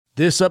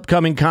This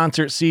upcoming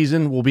concert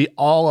season will be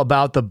all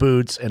about the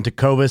boots, and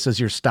Tecovas is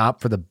your stop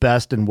for the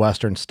best in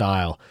Western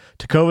style.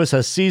 Tecovas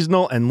has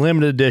seasonal and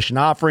limited edition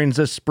offerings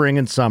this spring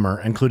and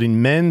summer,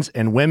 including men's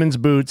and women's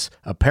boots,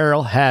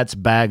 apparel, hats,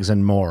 bags,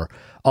 and more.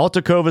 All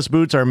Tecovas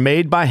boots are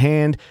made by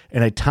hand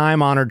in a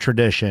time-honored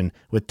tradition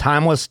with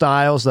timeless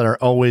styles that are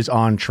always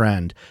on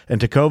trend. And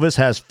Tecovas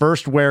has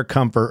first wear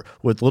comfort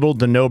with little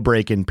to no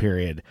break-in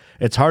period.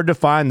 It's hard to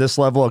find this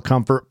level of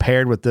comfort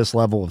paired with this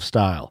level of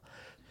style.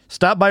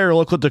 Stop by your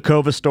local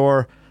Tecovas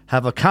store,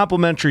 have a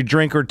complimentary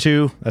drink or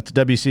two, that's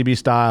WCB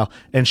style,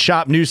 and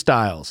shop new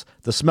styles.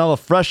 The smell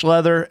of fresh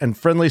leather and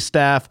friendly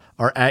staff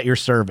are at your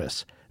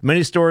service.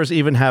 Many stores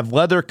even have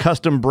leather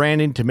custom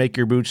branding to make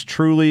your boots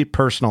truly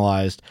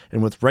personalized.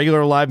 And with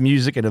regular live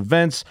music and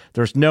events,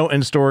 there's no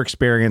in-store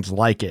experience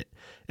like it.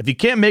 If you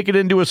can't make it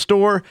into a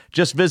store,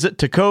 just visit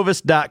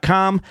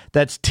tecovas.com.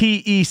 That's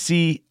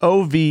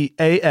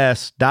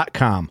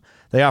TECOVAS.com.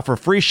 They offer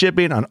free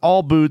shipping on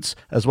all boots,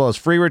 as well as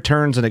free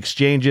returns and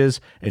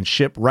exchanges, and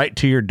ship right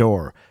to your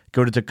door.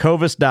 Go to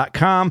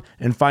tecovas.com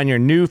and find your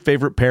new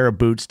favorite pair of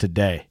boots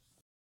today.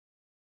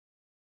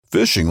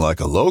 Fishing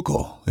like a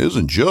local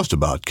isn't just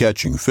about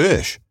catching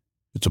fish.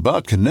 It's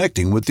about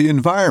connecting with the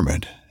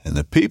environment and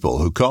the people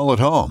who call it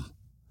home.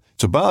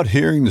 It's about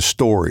hearing the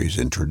stories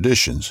and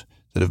traditions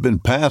that have been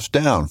passed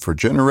down for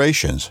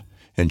generations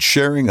and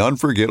sharing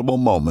unforgettable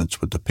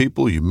moments with the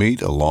people you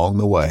meet along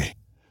the way.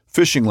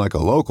 Fishing like a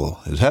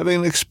local is having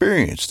an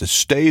experience that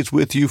stays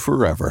with you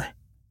forever.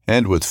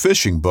 And with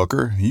Fishing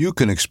Booker, you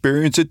can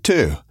experience it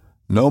too,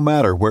 no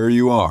matter where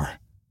you are.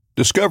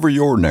 Discover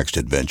your next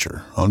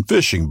adventure on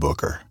Fishing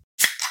Booker.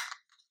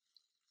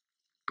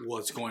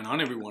 What's going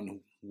on, everyone?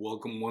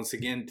 Welcome once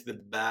again to the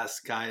Bass,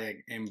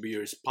 Kayak, and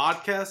Beers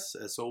podcast.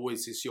 As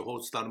always, it's your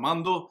host,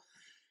 Armando.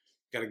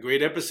 Got a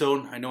great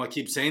episode. I know I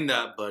keep saying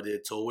that, but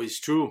it's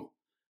always true.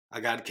 I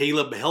got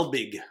Caleb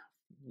Helbig,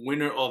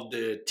 winner of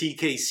the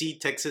TKC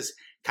Texas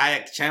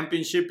Kayak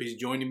Championship. He's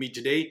joining me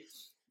today.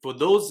 For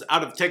those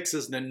out of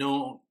Texas that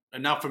are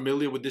not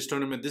familiar with this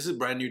tournament, this is a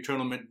brand new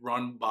tournament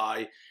run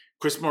by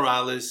Chris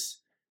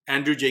Morales,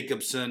 Andrew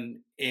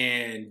Jacobson,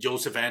 and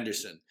Joseph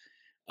Anderson.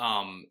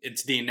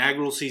 It's the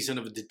inaugural season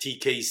of the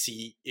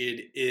TKC.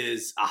 It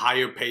is a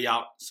higher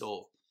payout,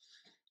 so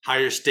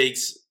higher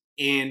stakes,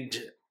 and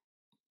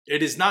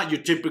it is not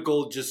your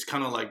typical just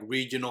kind of like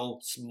regional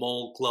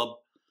small club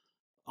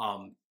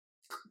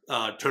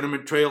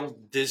tournament trail.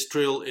 This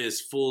trail is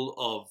full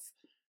of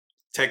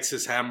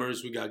Texas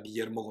hammers. We got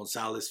Guillermo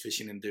Gonzalez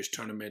fishing in this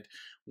tournament.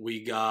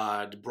 We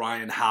got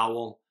Brian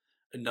Howell,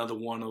 another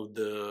one of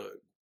the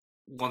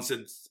ones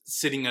that's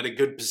sitting at a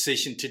good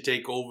position to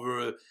take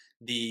over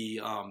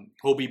the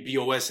Hobie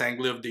BOS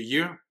Angler of the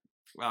Year,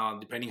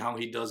 depending how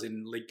he does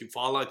in Lake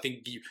Eufaula. I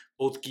think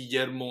both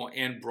Guillermo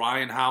and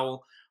Brian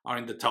Howell are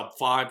in the top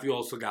 5. You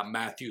also got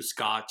Matthew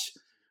Scotch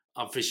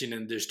fishing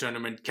in this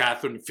tournament.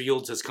 Catherine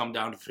Fields has come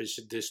down to fish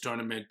in this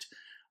tournament.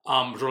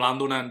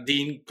 Rolando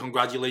Nandin,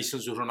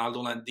 congratulations to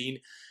Ronaldo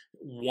Nandin,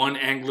 won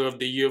Angler of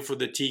the Year for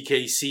the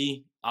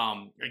TKC.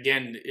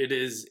 Again, it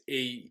is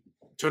a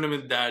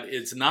tournament that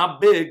is not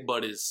big,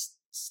 but is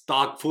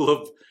stocked full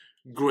of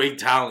great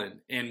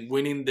talent. And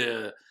winning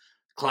the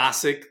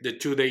Classic, the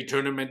 2-day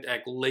tournament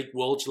at Lake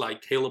Welch,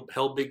 like Caleb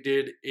Helbig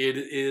did, it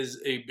is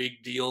a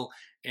big deal.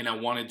 And I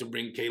wanted to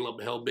bring Caleb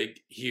Helbig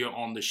here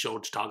on the show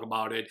to talk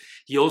about it.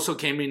 He also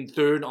came in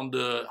third on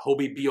the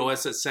Hobie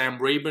BOS at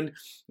Sam Rayburn,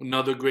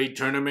 another great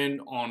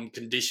tournament on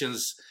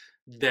conditions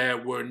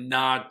that we're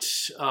not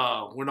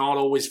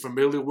always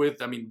familiar with.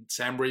 I mean,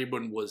 Sam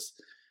Rayburn was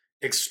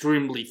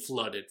extremely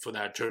flooded for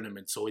that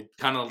tournament, so it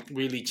kind of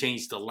really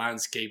changed the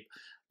landscape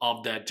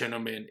of that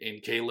tournament.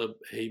 And Caleb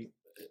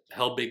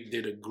Helbig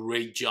did a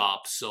great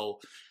job. So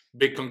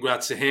big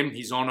congrats to him.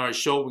 He's on our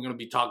show. We're going to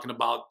be talking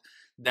about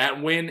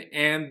that win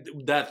and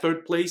that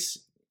third place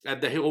at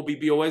the Hobie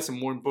BOS, and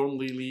more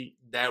importantly,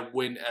 that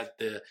win at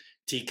the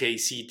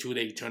TKC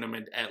 2-day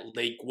tournament at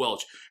Lake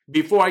Welch.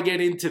 Before I get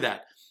into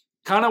that,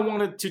 kind of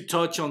wanted to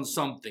touch on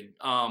something.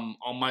 On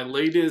my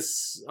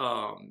latest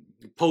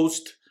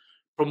post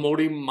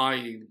promoting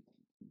my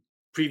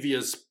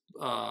previous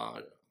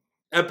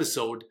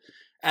episode,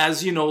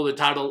 as you know, the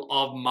title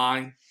of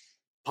my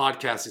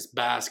podcast is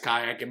Bass,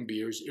 Kayak, and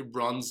Beers. It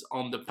runs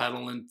on the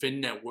Paddle and Fin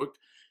Network.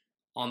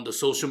 On the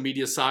social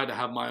media side, I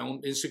have my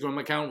own Instagram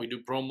account. We do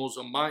promos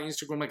on my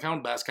Instagram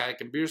account, Bass, Kayak,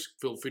 and Beers.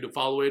 Feel free to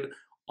follow it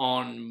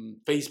on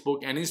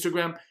Facebook and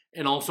Instagram,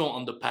 and also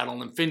on the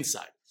Paddle and Fin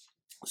side.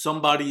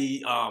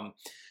 Somebody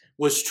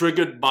was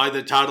triggered by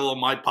the title of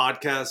my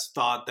podcast,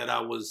 thought that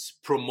I was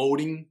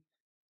promoting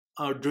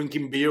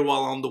drinking beer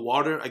while on the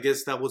water. I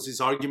guess that was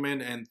his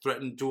argument, and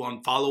threatened to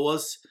unfollow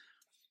us.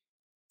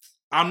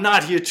 I'm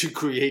not here to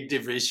create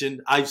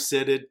division. I've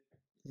said it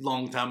a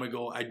long time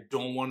ago. I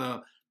don't want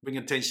to bring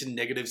attention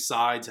negative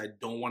sides. I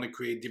don't want to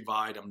create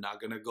divide. I'm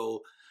not going to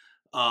go,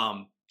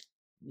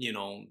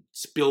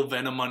 spill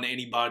venom on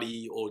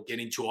anybody or get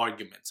into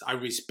arguments. I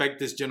respect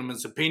this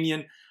gentleman's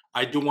opinion.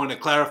 I do want to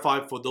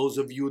clarify for those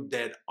of you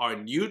that are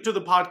new to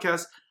the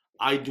podcast,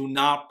 I do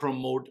not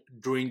promote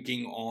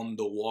drinking on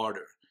the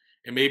water.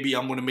 and maybe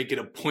I'm going to make it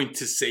a point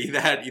to say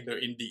that either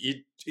in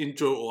the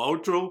intro or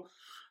outro,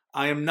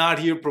 I am not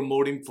here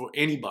promoting for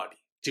anybody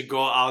to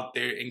go out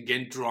there and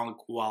get drunk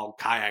while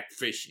kayak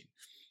fishing.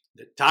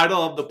 The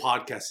title of the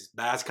podcast is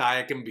Bass,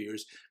 Kayak, and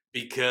Beers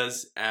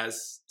because,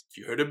 as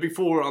you heard it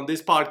before on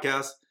this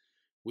podcast,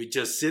 we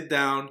just sit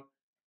down,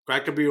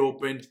 crack a beer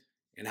open,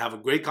 and have a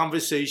great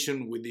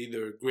conversation with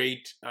either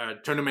great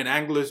tournament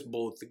anglers,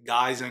 both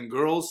guys and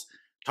girls,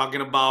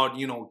 talking about,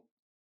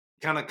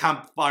 kind of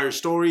campfire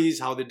stories.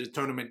 How did the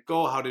tournament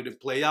go? How did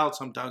it play out?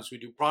 Sometimes we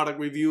do product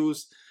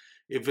reviews.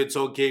 If it's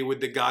okay with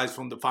the guys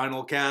from the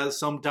final cast,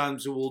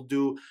 sometimes we'll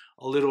do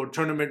a little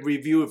tournament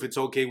review. If it's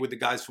okay with the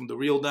guys from the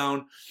Reel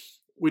Down,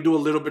 we do a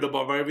little bit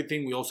about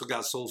everything. We also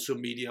got social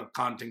media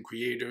content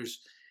creators.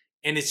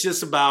 And it's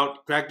just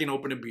about cracking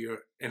open a beer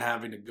and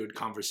having a good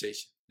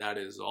conversation. That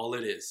is all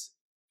it is.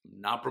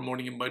 I'm not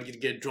promoting anybody to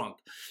get drunk.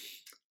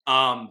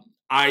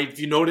 If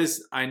you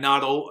notice, I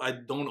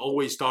don't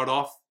always start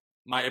off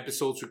my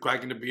episodes with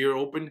cracking the beer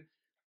open.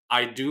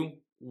 I do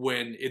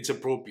when it's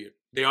appropriate.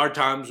 There are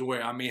times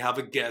where I may have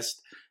a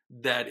guest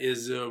that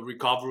is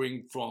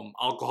recovering from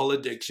alcohol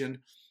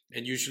addiction,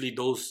 and usually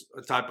those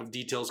type of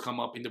details come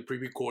up in the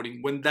pre-recording.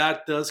 When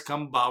that does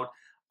come about,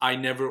 I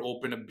never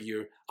open a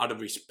beer out of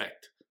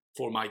respect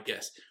for my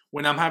guest.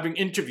 When I'm having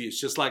interviews,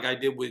 just like I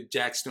did with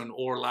Jackson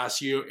Orr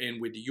last year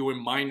and with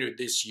Ewan Miner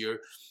this year,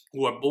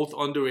 who are both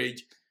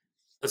underage,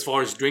 as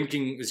far as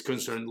drinking is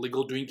concerned,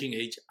 legal drinking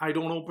age, I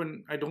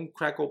don't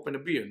crack open a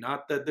beer.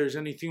 Not that there's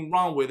anything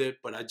wrong with it,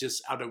 but I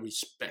just out of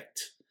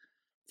respect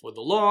for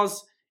the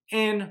laws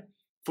and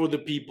for the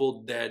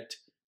people that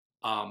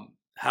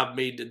have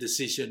made the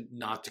decision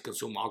not to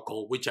consume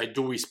alcohol, which I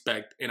do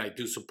respect and I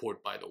do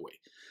support, by the way.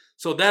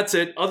 So that's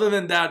it. Other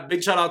than that,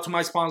 big shout out to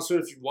my sponsor.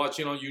 If you're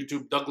watching on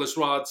YouTube, Douglas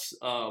Rods.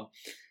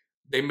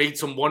 They made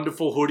some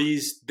wonderful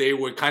hoodies. They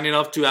were kind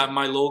enough to have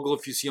my logo.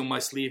 If you see on my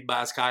sleeve,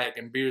 Bass, Kayak,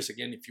 and Beers.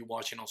 Again, if you're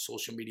watching on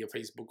social media,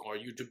 Facebook or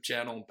YouTube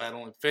channel,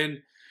 Paddle and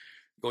Fin,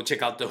 go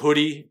check out the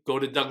hoodie. Go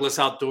to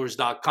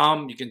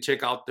douglasoutdoors.com. You can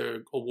check out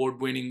their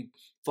award-winning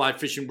fly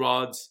fishing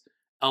rods,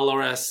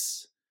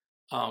 LRS,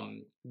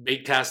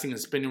 bait casting and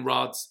spinning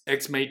rods,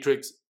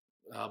 X-Matrix,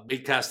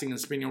 bait casting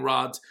and spinning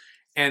rods.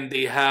 And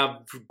they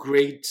have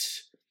great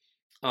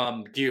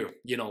gear,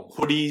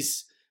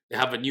 hoodies. They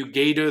have a new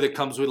gator that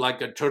comes with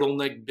like a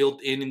turtleneck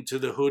built into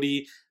the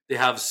hoodie. They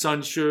have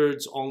sun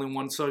shirts,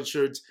 all-in-one sun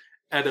shirts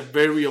at a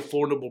very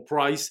affordable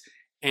price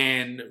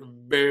and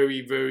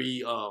very,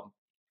 very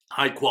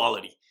high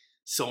quality.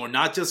 So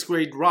not just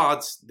great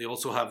rods, they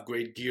also have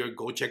great gear.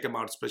 Go check them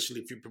out,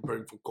 especially if you're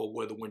preparing for cold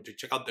weather winter.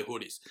 Check out the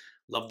hoodies.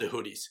 Love the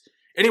hoodies.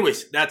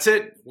 Anyways, that's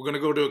it. We're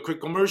going to go to a quick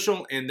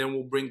commercial, and then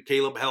we'll bring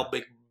Caleb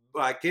Helbig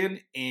back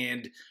in,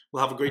 and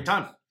we'll have a great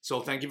time.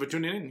 So thank you for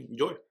tuning in.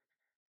 Enjoy.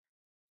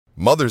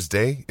 Mother's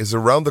Day is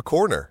around the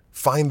corner.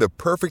 Find the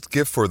perfect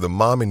gift for the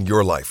mom in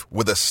your life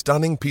with a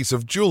stunning piece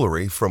of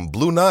jewelry from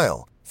Blue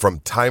Nile. From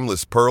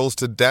timeless pearls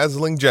to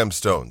dazzling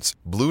gemstones,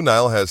 Blue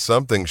Nile has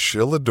something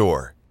she'll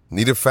adore.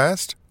 Need it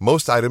fast?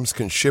 Most items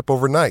can ship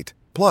overnight.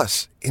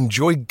 Plus,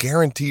 enjoy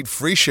guaranteed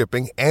free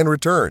shipping and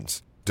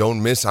returns.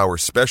 Don't miss our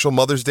special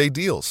Mother's Day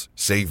deals.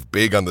 Save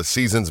big on the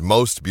season's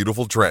most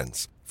beautiful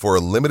trends. For a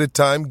limited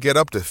time, get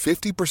up to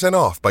 50%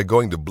 off by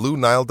going to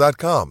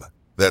BlueNile.com.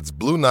 That's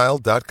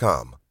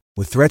BlueNile.com.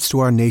 With threats to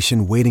our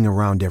nation waiting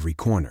around every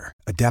corner,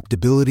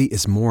 adaptability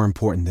is more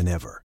important than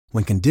ever.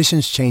 When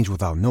conditions change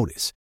without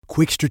notice,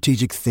 quick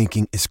strategic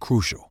thinking is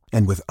crucial.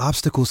 And with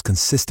obstacles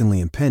consistently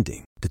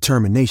impending,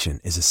 determination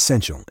is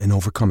essential in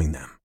overcoming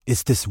them.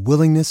 It's this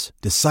willingness,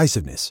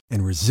 decisiveness,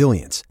 and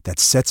resilience that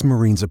sets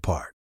Marines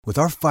apart. With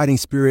our fighting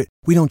spirit,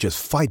 we don't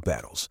just fight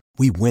battles,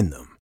 we win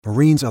them.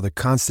 Marines are the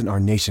constant our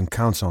nation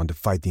counts on to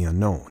fight the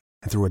unknown.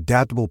 And through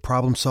adaptable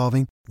problem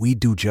solving, we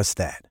do just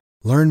that.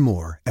 Learn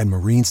more at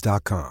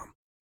Marines.com.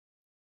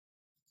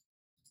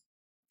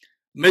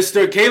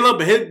 Mr.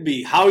 Caleb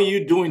Higby, how are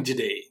you doing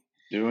today?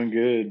 Doing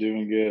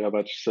good. How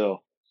about yourself?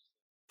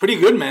 Pretty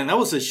good, man. That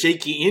was a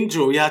shaky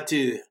intro. We had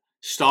to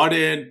start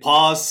it,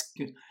 pause,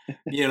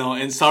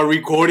 and start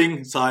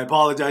recording. So I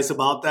apologize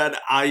about that.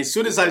 As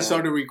soon as I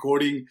started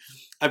recording,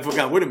 I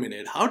forgot, wait a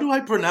minute, how do I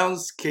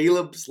pronounce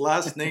Caleb's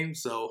last name?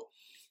 So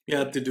you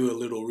have to do a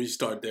little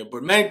restart there.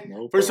 But man,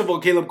 first of all,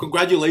 Caleb,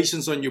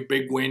 congratulations on your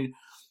big win.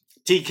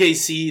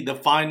 TKC, the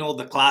final,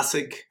 the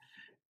classic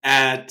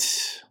at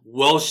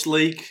Welsh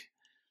Lake.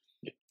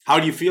 How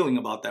are you feeling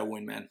about that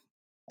win, man?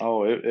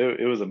 Oh,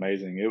 it was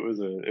amazing. It was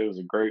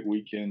a great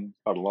weekend.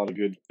 Caught a lot of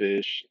good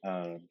fish,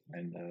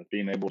 and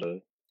being able to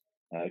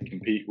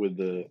compete with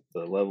the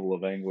level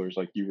of anglers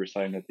like you were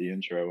saying at the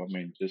intro. I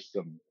mean, just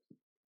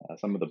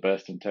some of the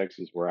best in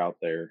Texas were out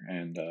there,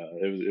 and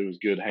it was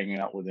good hanging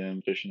out with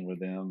them, fishing with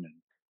them, and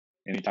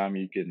anytime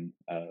you can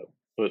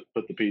put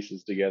the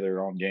pieces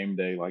together on game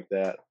day like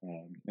that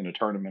in a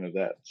tournament of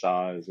that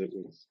size,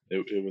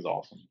 it was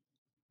awesome.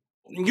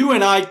 You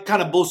and I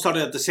kind of both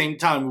started at the same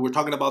time. We were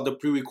talking about the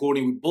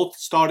pre-recording. We both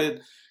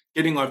started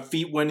getting our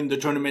feet wet in the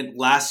tournament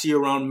last year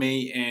around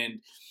May,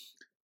 and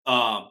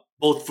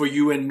both for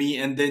you and me.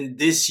 And then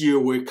this year,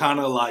 we're kind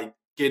of like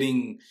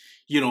getting,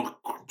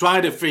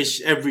 trying to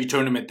fish every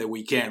tournament that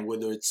we can,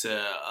 whether it's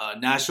a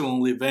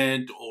national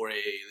event or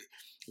a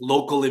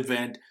local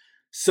event.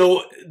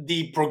 So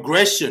the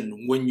progression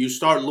when you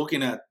start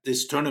looking at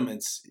these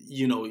tournaments,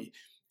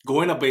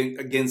 going up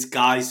against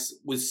guys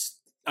with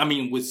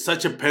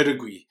such a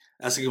pedigree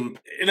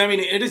and I mean,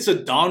 it is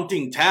a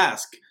daunting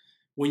task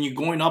when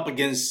you're going up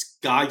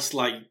against guys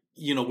like,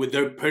 with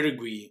their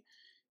pedigree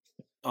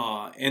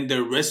and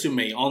their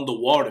resume on the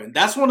water. And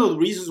that's one of the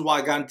reasons why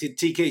I got into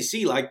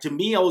TKC. Like, to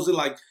me, I was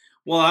like,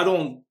 well, I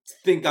don't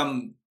think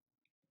I'm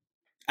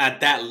at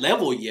that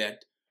level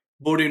yet,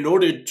 but in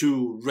order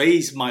to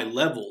raise my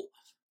level,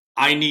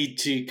 I need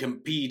to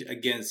compete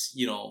against,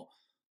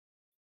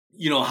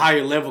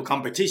 higher level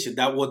competition.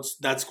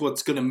 That's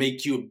what's going to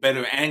make you a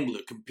better angler,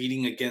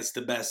 competing against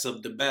the best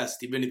of the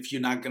best, even if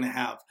you're not going to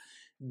have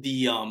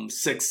the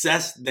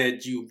success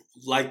that you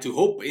like to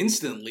hope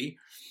instantly.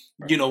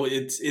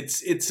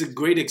 It's a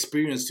great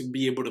experience to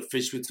be able to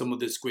fish with some of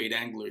these great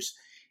anglers.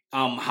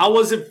 How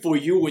was it for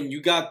you when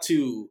you got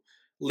to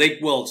Lake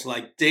Welch,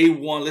 like day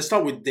one? Let's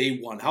start with day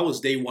one. How was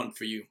day one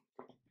for you?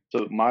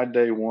 So my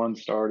day one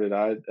started.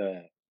 I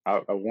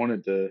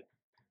wanted to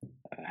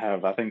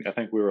have. I think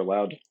we were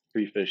allowed to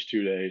pre-fish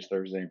 2 days,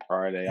 Thursday and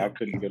Friday. I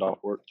couldn't get off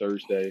work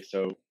Thursday,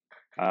 so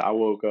I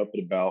woke up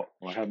at about.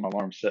 I had my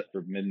alarm set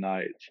for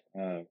midnight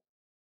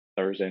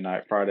Thursday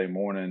night. Friday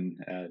morning,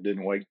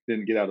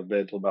 didn't get out of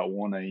bed till about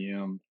 1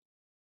 a.m.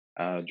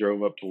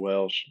 Drove up to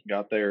Welsh,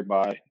 got there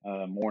by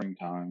morning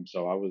time,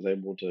 so I was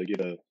able to get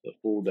a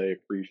full day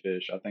of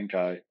pre-fish. I think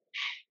I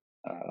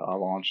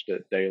launched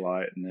at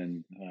daylight, and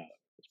then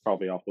was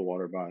probably off the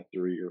water by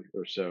 3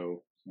 or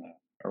so,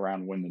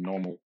 around when the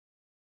normal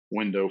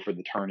window for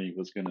the tourney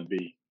was going to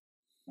be.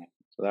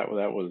 So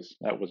that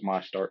was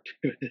my start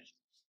to it.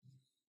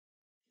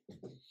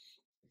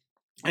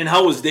 And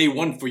how was day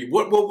one for you?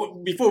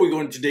 What before we go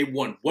into day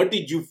one, what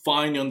did you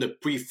find on the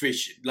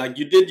pre-fishing? Like,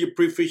 you did your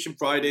pre-fishing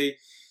Friday,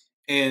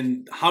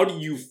 and how do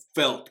you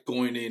felt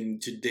going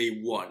into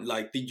day one?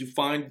 Like, did you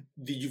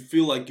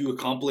feel like you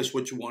accomplished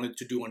what you wanted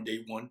to do on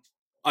day one?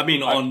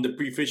 On the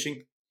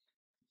pre-fishing?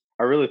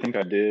 I really think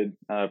I did.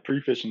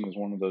 Pre-fishing is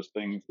one of those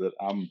things that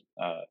I'm,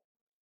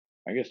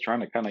 I guess,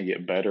 trying to kind of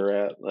get better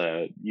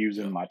at,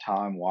 using my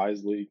time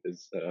wisely,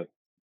 because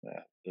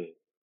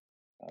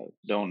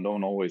don't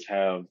always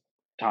have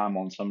time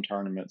on some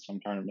tournaments. Some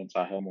tournaments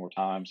I have more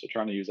time, so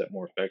trying to use that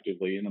more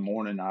effectively. In the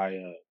morning,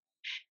 I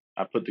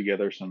put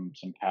together some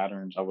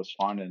patterns. I was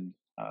finding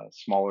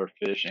smaller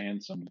fish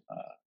and some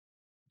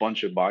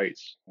bunch of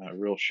bites,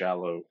 real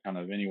shallow, kind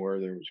of anywhere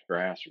there was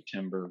grass or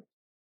timber.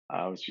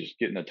 I was just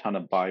getting a ton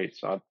of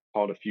bites. I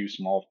caught a few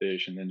small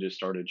fish and then just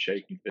started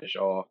shaking fish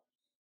off.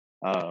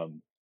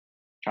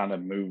 Kind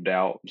of moved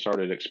out and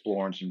started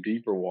exploring some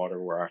deeper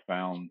water, where I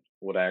found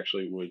what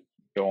actually would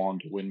go on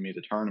to win me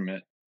the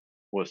tournament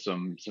with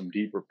some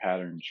deeper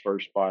patterns.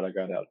 First bite, I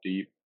got out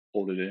deep,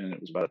 pulled it in.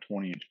 It was about a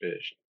 20-inch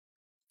fish.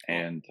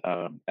 And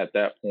at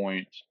that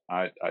point,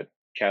 I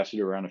cast it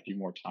around a few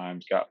more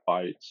times, got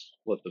bites,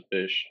 let the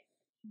fish.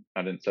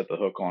 I didn't set the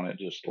hook on it,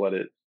 just let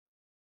it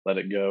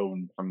go.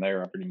 And from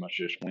there, I pretty much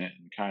just went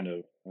and kind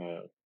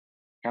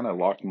of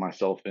locked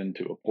myself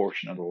into a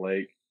portion of the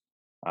lake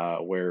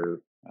where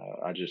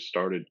I just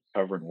started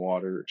covering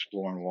water,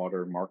 exploring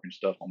water, marking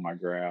stuff on my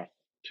graph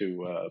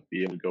to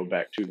be able to go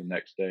back to the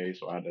next day.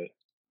 So I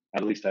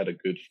at least had a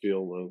good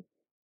feel of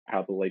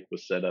how the lake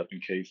was set up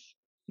in case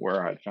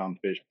where I had found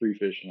fish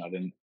pre-fishing. I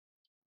didn't,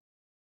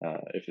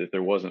 if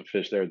there wasn't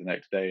fish there the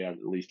next day, I'd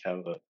at least have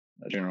a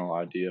general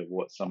idea of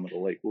what some of the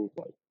lake looked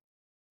like.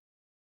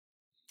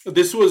 We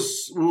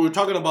were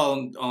talking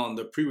about on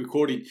the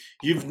pre-recording.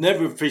 You've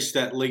never fished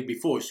that lake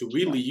before, so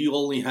really you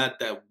only had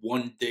that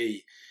one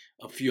day,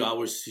 a few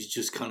hours to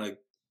just kind of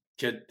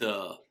get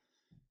the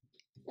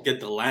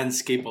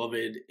landscape of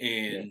it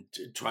and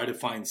try to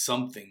find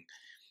something.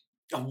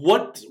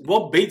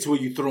 What baits were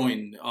you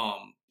throwing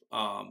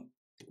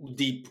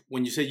deep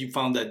when you said you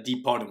found that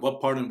deep pardon?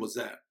 What pardon was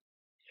that?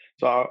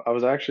 So I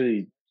was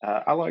actually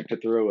I like to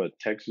throw a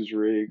Texas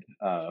rig.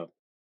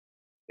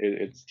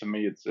 It's to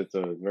me it's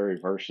a very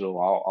versatile.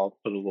 I'll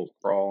put a little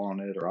crawl on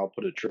it, or I'll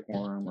put a trip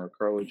worm or a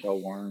curly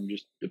tail worm,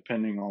 just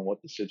depending on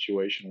what the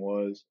situation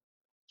was.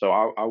 So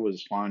I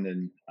was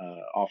finding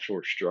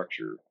offshore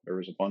structure. There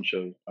was a bunch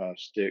of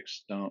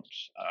sticks,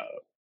 stumps,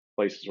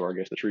 places where I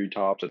guess the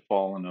treetops had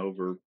fallen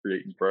over,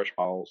 creating brush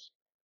piles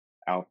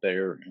out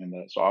there.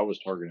 And so I was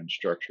targeting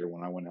structure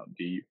when I went out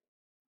deep.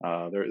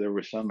 There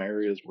were some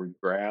areas where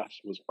grass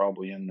was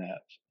probably in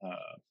that.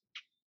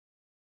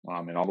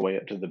 All the way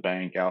up to the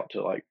bank, out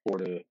to like 4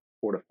 to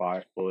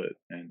 5 foot,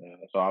 and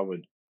so I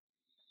would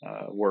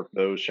work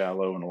those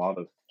shallow, and a lot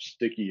of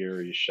sticky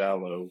areas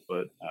shallow.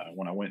 But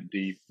when I went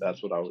deep,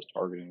 that's what I was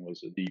targeting,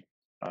 was a deep,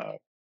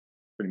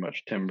 pretty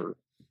much timber.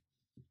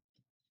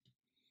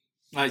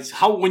 Nice.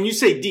 When you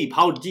say deep,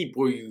 how deep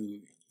were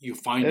you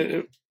finding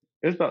it?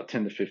 It was about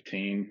 10 to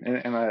 15,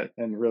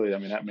 and really,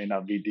 that may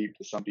not be deep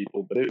to some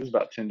people, but it was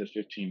about 10 to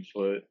 15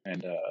 foot.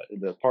 And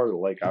the part of the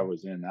lake I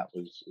was in, that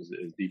was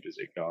as deep as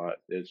it got.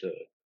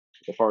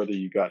 the farther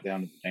you got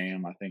down to the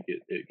dam, I think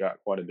it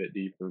got quite a bit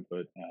deeper.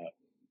 But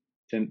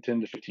 10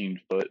 to 15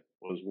 foot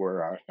was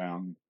where I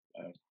found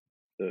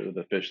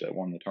the fish that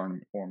won the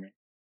tournament for me.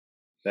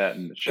 That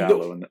and the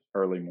shallow in the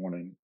early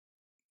morning.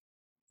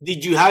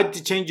 Did you have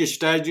to change your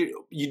strategy?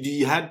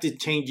 You had to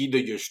change either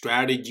your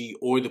strategy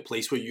or the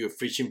place where you were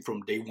fishing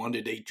from day 1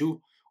 to day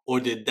 2, or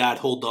did that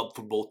hold up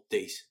for both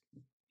days?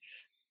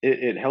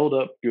 It held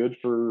up good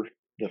for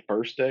the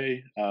first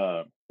day.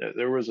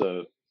 There was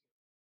I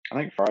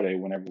think Friday,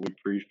 whenever we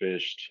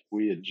pre-fished,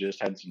 we had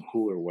just had some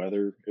cooler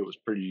weather. It was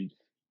pretty,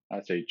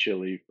 I'd say,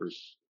 chilly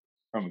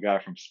from a guy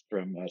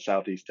from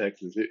Southeast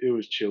Texas. It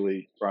was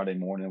chilly Friday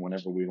morning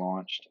whenever we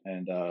launched,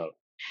 and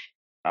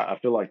I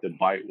feel like the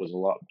bite was a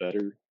lot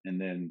better. And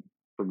then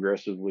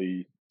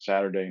progressively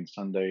Saturday and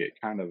Sunday,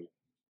 it kind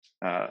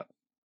of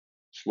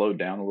slowed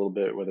down a little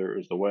bit, whether it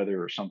was the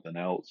weather or something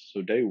else.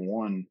 So day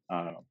 1,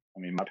 I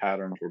mean, my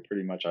patterns were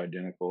pretty much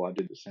identical. I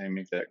did the same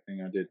exact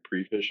thing I did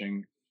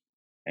pre-fishing,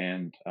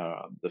 and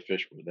the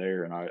fish were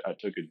there, and I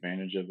took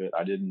advantage of it.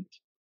 I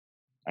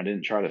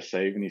didn't try to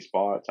save any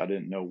spots. I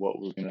didn't know what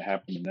was going to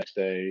happen the next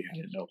day. I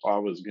didn't know if I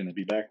was going to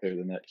be back there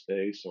the next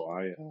day. So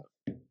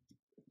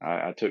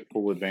I took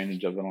full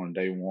advantage of it on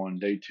day 1.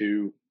 Day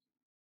 2,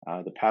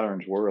 the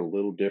patterns were a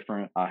little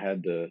different. I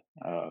had to,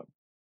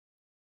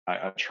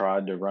 I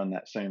tried to run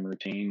that same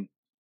routine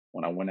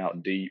when I went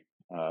out deep.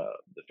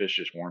 The fish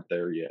just weren't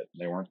there yet.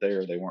 They weren't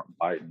there. They weren't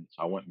biting.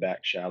 So I went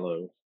back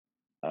shallow,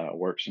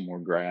 worked some more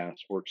grass,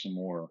 worked some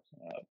more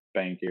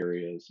bank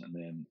areas, and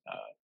then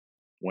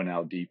went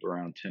out deep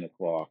around 10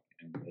 o'clock,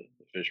 and the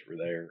fish were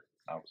there.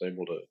 I was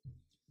able to,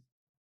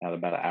 had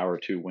about an hour or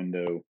 2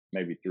 window,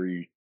 maybe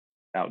 3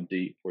 out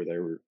deep, where they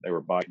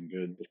were biting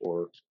good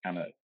before kind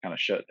of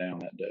shut down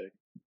that day.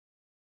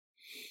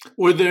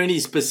 Were there any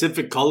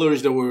specific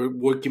colors that were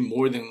working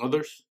more than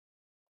others?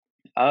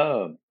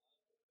 I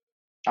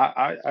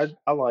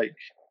like,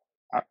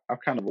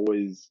 I've kind of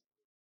always,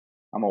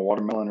 I'm a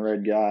watermelon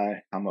red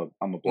guy. I'm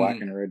a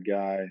black and red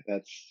guy.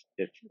 That's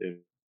if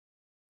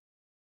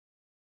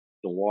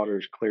the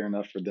water's clear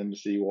enough for them to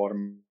see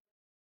watermelon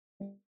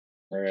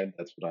red,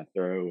 that's what I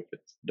throw. If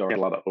it's dark, a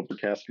lot of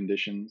overcast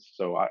conditions,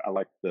 so I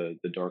like the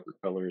darker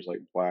colors like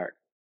black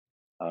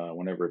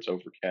whenever it's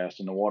overcast,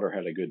 and the water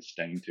had a good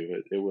stain to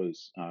it. It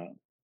was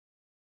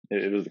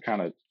the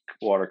kind of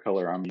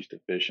watercolor I'm used to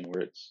fishing,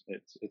 where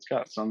it's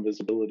got some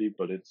visibility,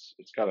 but it's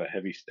got a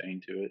heavy stain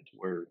to it,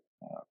 where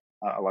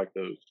I like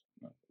those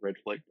red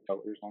flake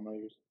colors on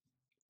those.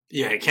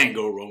 Yeah, you can't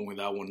go wrong with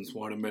that one. It's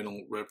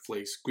watermelon red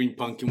flakes, green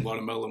pumpkin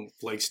watermelon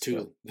flakes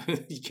too. Yeah.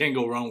 You can't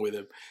go wrong with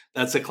it.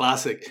 That's a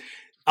classic.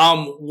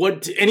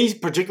 What any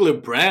particular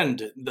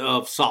brand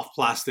of soft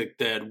plastic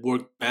that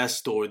worked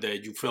best or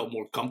that you felt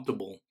more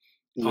comfortable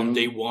on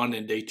day 1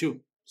 and day 2?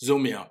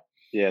 Zoom me out.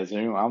 Yeah,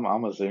 Zoom.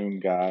 I'm a Zoom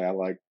guy. I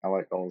like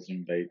all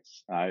Zoom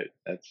baits. I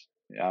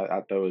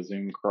throw a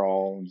Zoom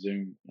crawl,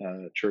 Zoom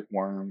trick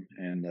worm,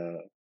 and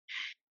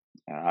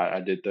I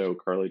did throw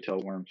curly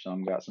tail worm.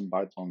 Some got some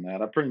bites on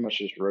that. I pretty much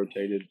just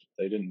rotated. If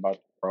they didn't bite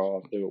the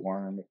crawl, I threw a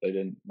worm. If they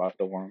didn't bite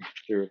the worm, I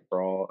threw a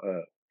crawl.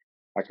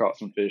 I caught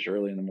some fish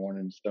early in the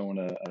morning throwing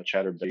a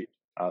chatterbait.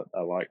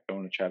 I like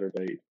throwing a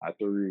chatterbait.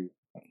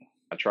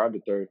 I tried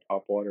to throw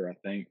topwater, I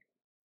think,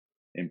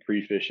 in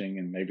pre-fishing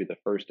and maybe the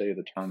first day of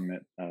the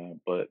tournament,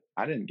 but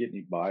I didn't get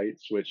any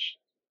bites, which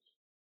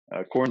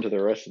according to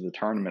the rest of the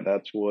tournament,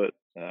 that's what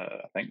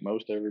I think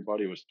most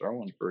everybody was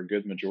throwing for a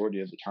good majority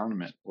of the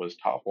tournament was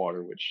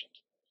topwater, which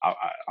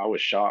I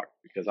was shocked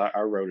because I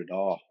wrote it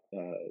off.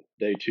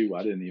 Day 2,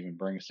 I didn't even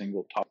bring a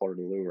single topwater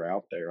lure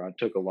out there. I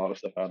took a lot of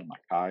stuff out of my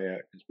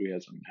kayak because we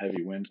had some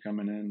heavy wind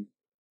coming in,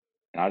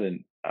 and I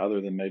didn't,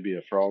 other than maybe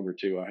a frog or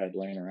 2 I had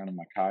laying around in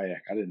my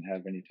kayak, I didn't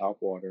have any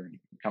topwater. And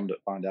come to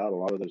find out, a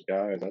lot of those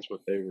guys, that's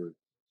what they were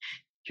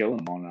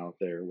killing on out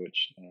there,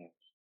 which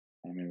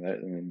I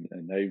mean,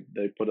 and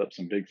they put up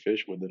some big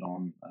fish with it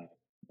on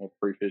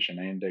pre-fishing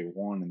and day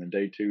 1, and then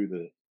day 2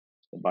 the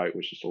bite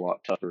was just a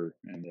lot tougher,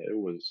 and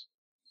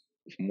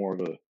it's more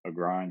of a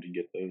grind to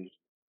get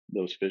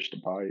those fish to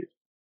bite.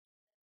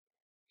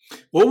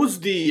 What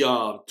was the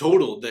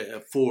total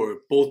there for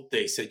both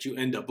days that you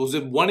end up? Was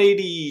it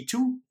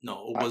 182?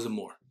 No, it wasn't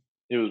more.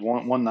 It was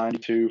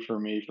 192 for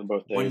me for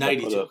both days.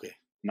 192, okay.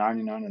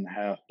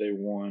 99.5 day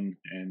 1,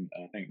 and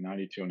I think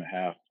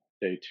 92.5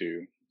 day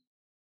 2.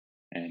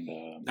 And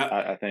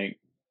I think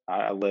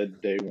I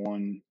led day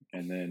 1,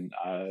 and then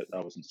I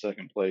was in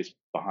second place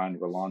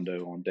behind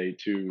Rolando on day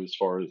 2 as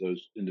far as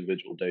those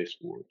individual day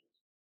scores.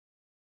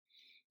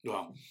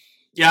 Wow.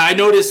 Yeah, I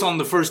noticed on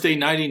the first day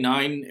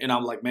 99, and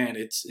I'm like, man,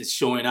 it's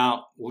showing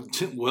out.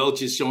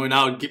 Welch is showing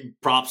out. Give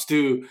props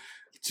to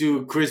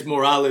Chris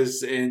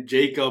Morales and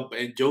Jacob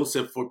and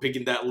Joseph for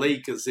picking that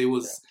late, because it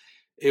was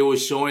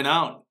showing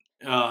out.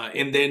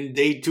 And then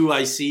day 2,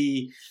 I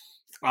see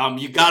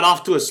you got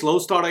off to a slow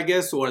start, I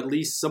guess, or at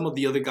least some of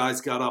the other guys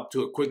got up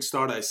to a quick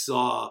start. I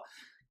saw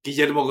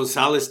Guillermo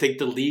Gonzalez take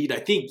the lead. I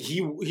think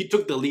he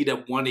took the lead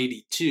at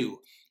 182.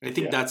 I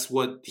think that's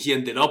what he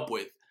ended up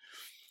with.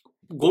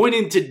 Going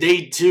into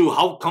day 2,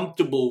 how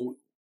comfortable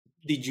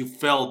did you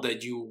felt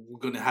that you were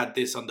gonna have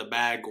this on the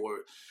bag,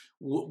 or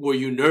were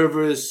you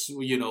nervous?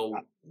 You know,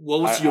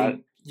 what was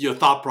your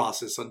thought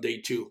process on day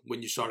 2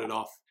 when you started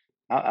off?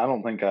 I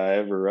don't think I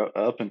ever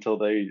up until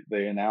they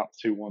announced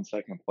who won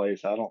second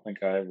place. I don't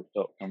think I ever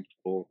felt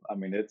comfortable. I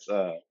mean, it's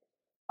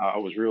I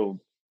was real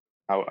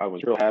I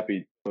was real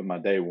happy with my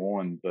day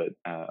 1, but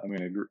I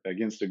mean,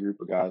 against a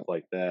group of guys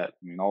like that,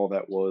 I mean, all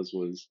that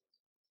was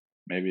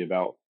maybe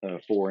about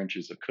 4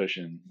 inches of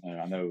cushion.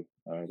 I know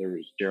there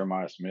was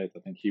Jeremiah Smith. I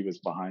think he was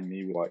behind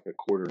me with like a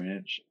quarter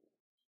inch.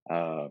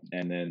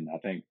 And then I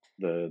think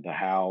the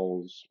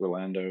Howells,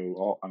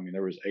 Rolando, I mean,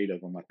 there was 8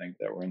 of them, I think,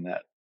 that were in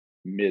that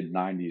mid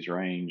 90s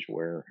range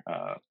where,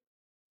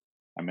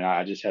 I mean,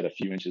 I just had a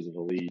few inches of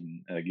a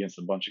lead, and against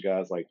a bunch of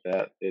guys like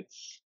that,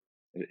 it's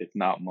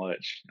not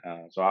much.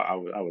 So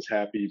I was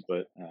happy,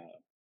 but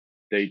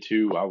day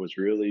 2, I was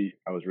really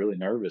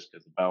nervous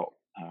because about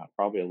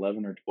probably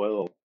 11 or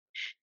 12,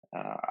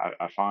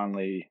 I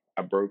finally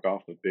broke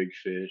off a big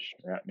fish,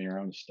 wrapped me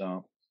around the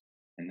stump,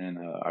 and then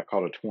I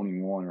caught a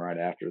 21 right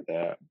after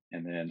that.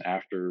 And then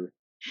after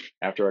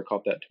I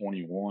caught that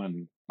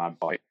 21, my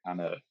bite kind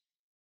of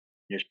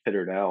just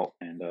pittered out,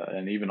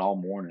 and even all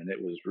morning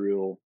it was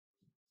real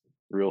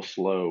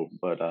slow.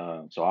 But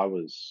so I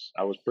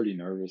was pretty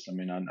nervous. I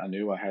mean, I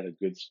knew I had a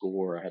good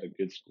score. I had a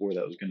good score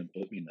that was going to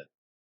put me in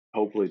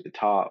hopefully at the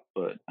top,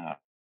 but uh,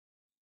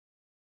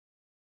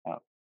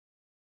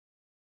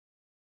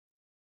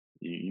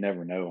 you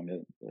never know. I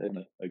mean, it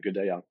had a good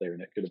day out there,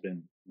 and it could have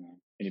been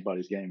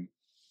anybody's game.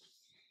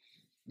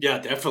 Yeah,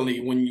 definitely.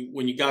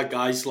 When you got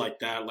guys like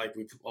that, like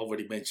we've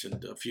already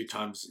mentioned a few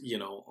times, you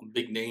know,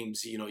 big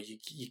names, you know,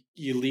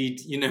 you lead,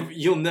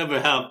 you'll never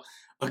have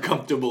a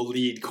comfortable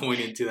lead going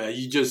into that.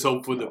 You just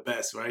hope for the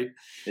best, right?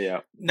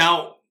 Yeah.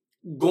 Now,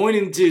 going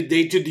into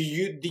day 2,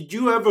 did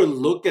you ever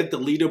look at the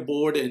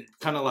leaderboard and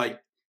kind of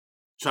like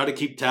try to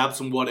keep tabs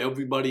on what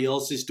everybody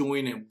else is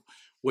doing and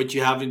what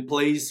you have in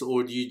place,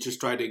 or do you just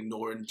try to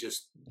ignore and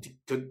just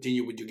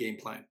continue with your game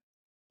plan?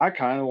 I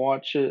kind of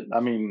watch it. I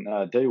mean,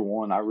 day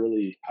 1,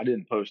 I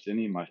didn't post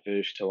any of my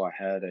fish till I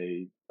had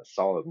a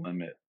solid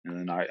limit, and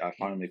then I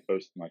finally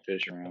posted my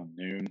fish around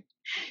noon,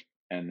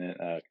 and then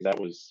 'cause that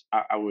was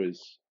I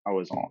was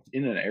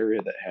in an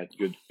area that had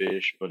good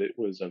fish, but it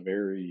was a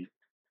very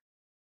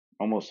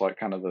almost like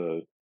kind of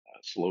a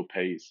slow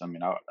pace. I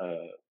mean, I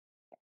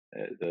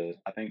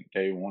think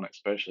day 1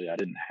 especially, I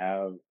didn't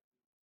have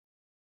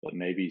but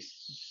maybe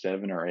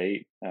 7 or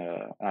 8.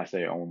 I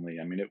say only.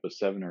 I mean, it was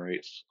 7 or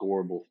 8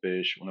 scoreable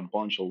fish with a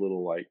bunch of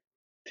little like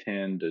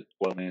 10 to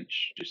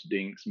 12-inch just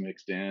dinks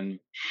mixed in.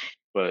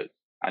 But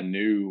I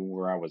knew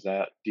where I was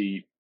at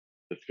deep.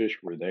 The fish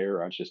were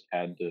there. I just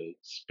had to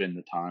spend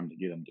the time to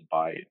get them to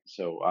bite.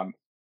 So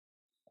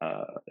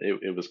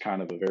it was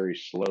kind of a very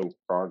slow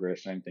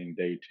progress. Same thing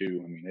day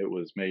 2. I mean, it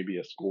was maybe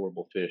a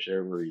scoreable fish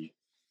every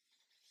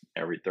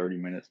 30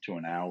 minutes to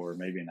an hour,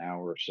 maybe an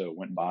hour or so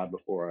went by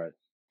before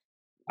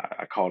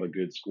I caught a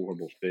good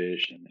scoreable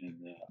fish, and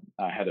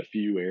I had a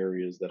few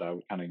areas that I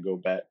would kind of go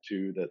back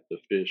to that the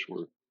fish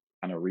were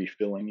kind of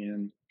refilling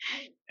in,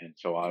 and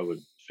so I would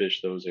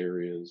fish those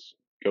areas,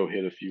 go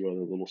hit a few other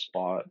little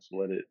spots,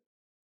 let it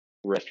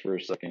rest for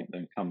a second,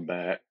 then come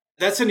back.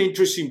 That's an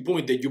interesting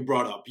point that you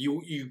brought up.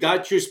 You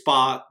got your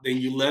spot, then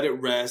you let it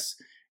rest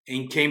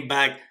and came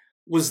back.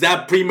 Was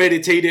that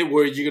premeditated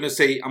where you're going to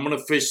say, I'm going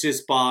to fish this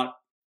spot.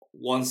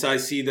 Once I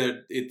see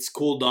that it's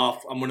cooled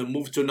off, I'm going to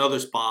move to another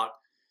spot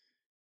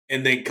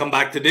and then come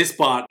back to this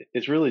spot?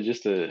 It's really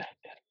just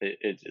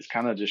it's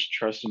kind of just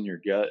trusting your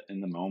gut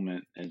in the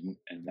moment. And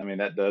I mean,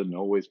 that doesn't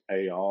always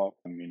pay off.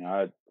 I mean,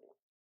 I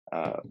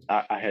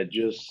had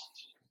just,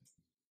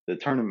 the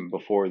tournament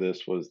before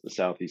this was the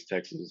Southeast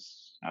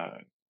Texas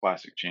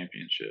Classic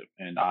Championship,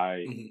 and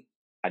I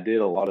did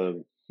a lot of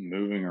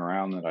moving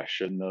around that I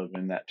shouldn't have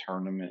in that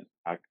tournament.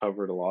 I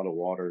covered a lot of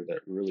water that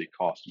really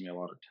cost me a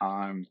lot of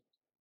time,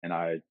 and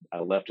I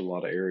left a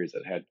lot of areas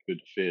that had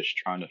good fish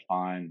trying to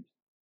find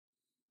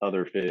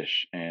other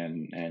fish,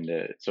 and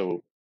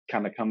so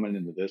kind of coming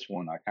into this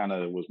one, I kind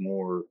of was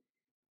more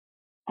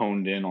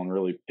honed in on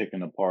really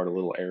picking apart a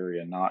little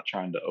area, not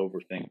trying to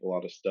overthink a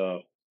lot of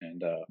stuff.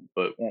 And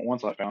but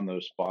once I found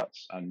those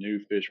spots, I knew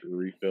fish were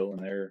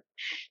refilling there,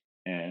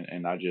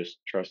 and I just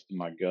trusted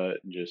my gut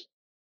and just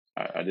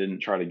I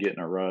didn't try to get in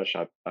a rush.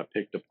 I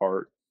picked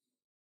apart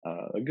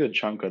a good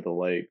chunk of the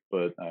lake,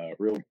 but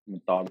real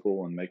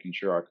methodical and making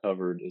sure I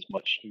covered as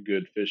much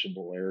good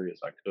fishable area as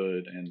I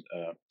could.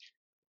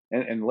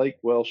 And Lake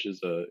Welsh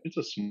it's a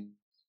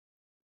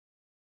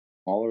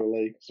smaller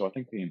lake, so I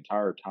think the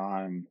entire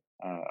time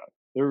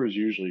there was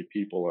usually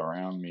people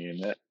around me,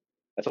 and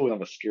that's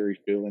always a scary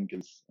feeling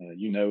because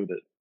you know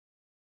that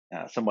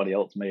somebody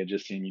else may have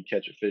just seen you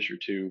catch a fish or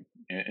two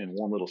in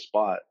one little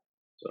spot.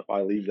 So if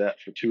I leave that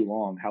for too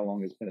long, how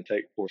long is it going to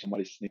take before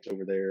somebody sneaks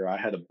over there? I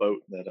had a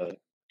boat that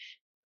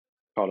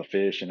caught a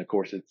fish, and of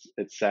course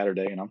it's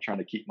Saturday, and I'm trying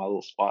to keep my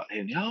little spot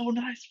hidden. Oh,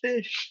 nice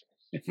fish!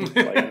 Like,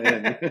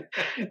 man,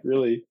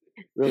 really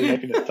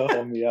making it tough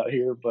on me out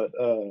here. But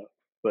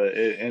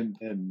and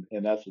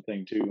that's the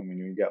thing too. I mean,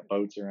 when you got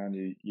boats around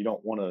you, you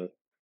don't want to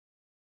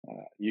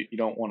you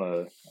don't want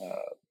to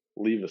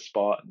leave a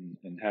spot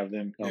and have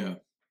them come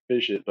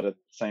fish it, but at the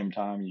same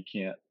time you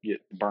can't get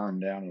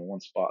burned down in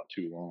one spot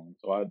too long.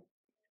 So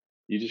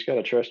you just got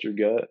to trust your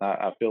gut.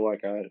 I feel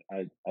like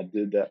I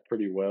did that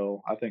pretty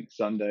well. I think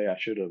Sunday I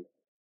should have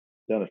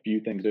done a few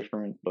things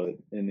different, but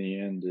in the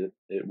end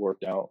it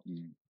worked out,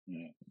 and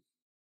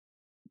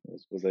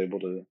was able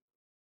to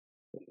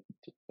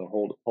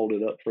hold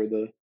it up for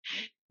the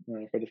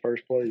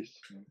first place.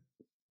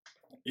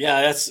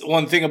 Yeah, that's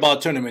one thing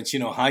about tournaments.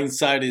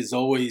 Hindsight is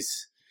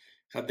always,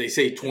 how they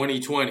say,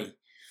 2020.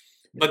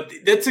 But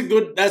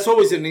that's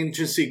always an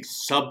interesting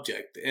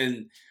subject.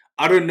 And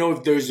I don't know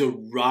if there's a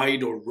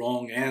right or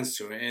wrong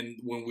answer. And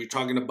when we're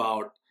talking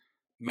about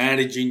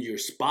managing your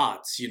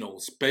spots,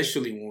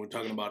 especially when we're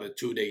talking about a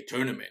 2-day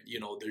tournament,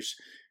 there's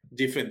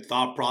different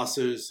thought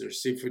process,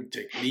 there's different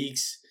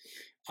techniques.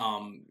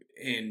 And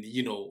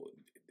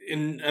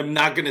I'm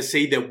not going to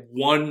say that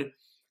one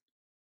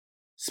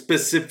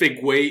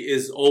specific way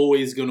is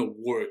always going to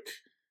work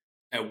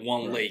at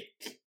one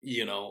lake,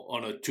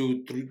 on a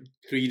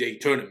 2-3 day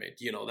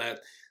tournament.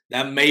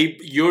 That may,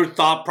 your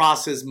thought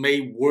process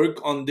may work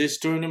on this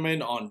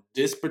tournament, on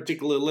this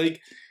particular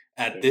lake,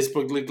 at this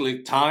particular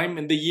time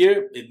in the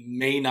year. It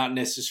may not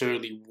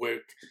necessarily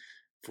work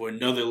for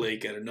another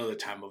lake at another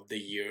time of the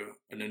year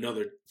in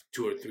another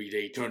 2 or 3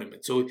 day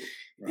tournament. So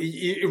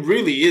it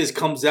really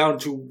comes down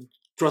to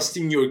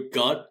trusting your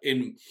gut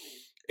in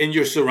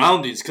your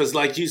surroundings. Because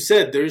like you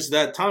said, there's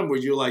that time where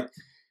you're like,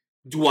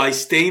 do I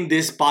stay in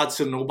this spot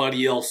so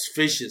nobody else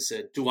fishes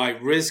it? Do I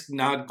risk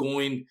not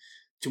going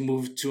to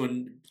move to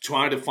and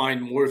try to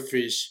find more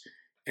fish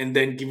and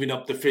then giving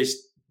up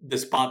the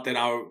spot that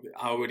I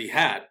already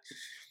had?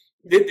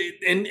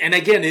 And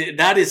again,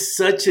 that is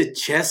such a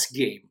chess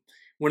game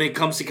when it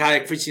comes to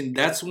kayak fishing.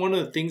 That's one of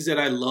the things that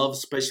I love,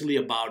 especially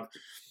about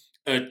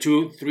a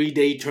 2-3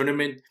 day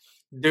tournament.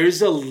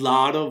 There's a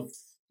lot of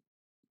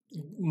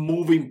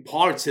moving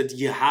parts that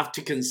you have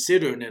to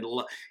consider, and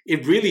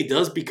it really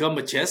does become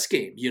a chess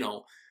game.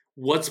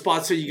 What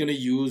spots are you going to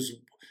use?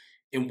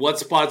 In what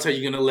spots are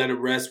you going to let it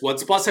rest? What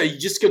spots are you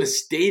just going to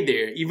stay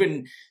there,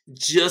 even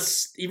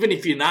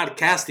if you're not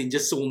casting,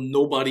 just so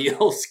nobody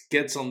else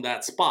gets on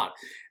that spot?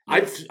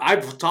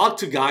 I've talked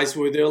to guys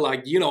where they're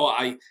like,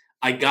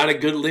 I got a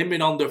good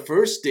limit on the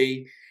first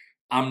day.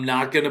 I'm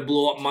not going to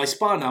blow up my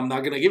spot. I'm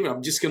not going to give it.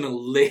 I'm just going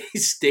to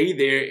stay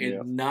there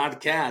and not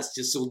cast,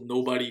 just so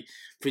nobody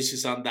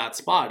fishes on that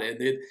spot.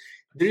 And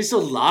there's a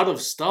lot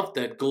of stuff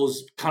that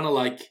goes kind of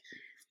like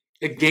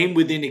a game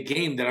within a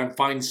game that I'm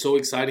finding so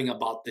exciting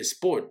about this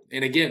sport.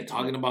 And again,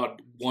 talking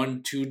about more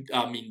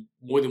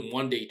than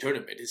 1 day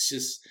tournament. It's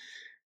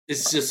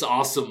just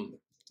awesome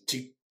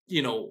to,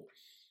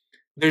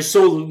 there's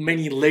so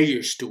many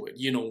layers to it,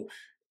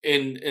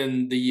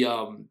 and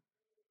the,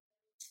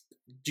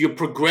 your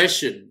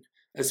progression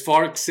as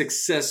far as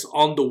success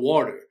on the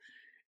water,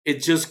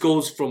 it just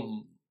goes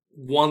from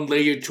one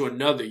layer to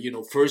another.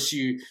 First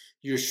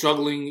you're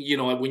struggling,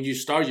 when you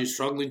start, you're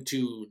struggling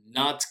to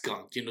not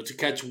skunk, to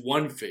catch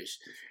one fish.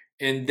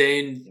 And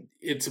then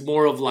it's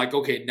more of like,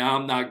 okay, now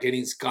I'm not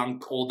getting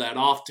skunked all that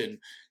often.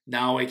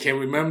 Now I can't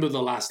remember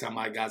the last time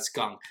I got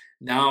skunked.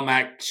 Now I'm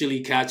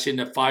actually catching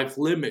a 5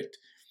 limit,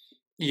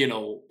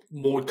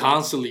 more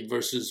constantly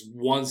versus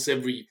once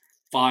every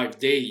 5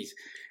 days.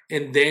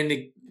 And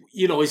then,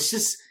 it's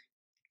just,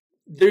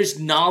 there's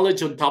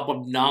knowledge on top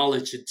of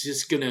knowledge. It's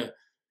just going to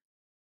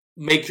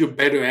make you a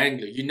better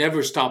angler. You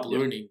never stop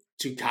learning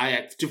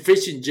to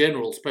fish in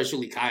general,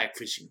 especially kayak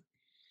fishing.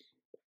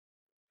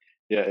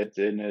 Yeah,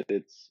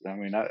 it's. I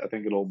mean, I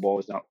think it all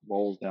boils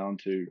down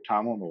to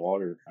time on the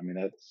water. I mean,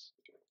 that's.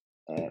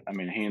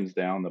 Hands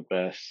down the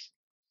best.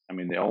 I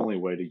mean, the only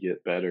way to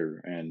get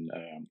better, and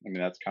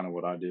that's kind of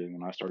what I did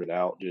when I started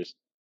out, just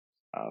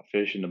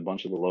fishing a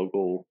bunch of the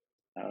local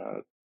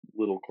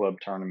little club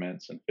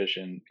tournaments and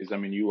fishing, because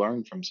you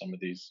learn from some of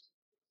these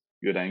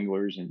good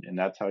anglers, and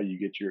that's how you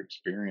get your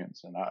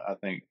experience. And I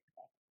think,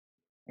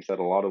 like I said,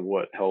 a lot of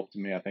what helped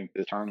me, I think,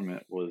 this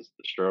tournament was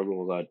the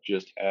struggles I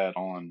just had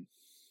on,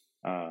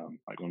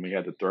 like when we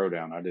had the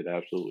throwdown, I did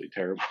absolutely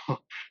terrible.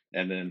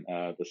 And then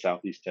the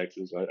Southeast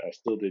Texas, I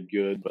still did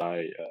good, but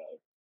I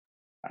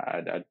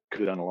could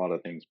have done a lot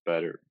of things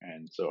better.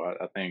 And so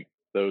I think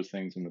those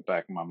things in the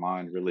back of my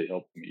mind really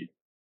helped me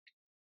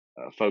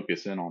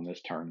focus in on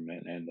this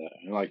tournament. And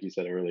like you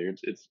said earlier,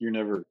 it's you're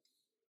never,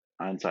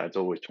 hindsight's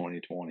always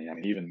 2020. I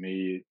mean, even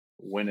me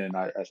winning,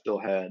 I still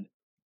had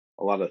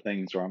a lot of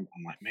things where I'm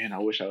like, man, I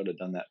wish I would have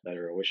done that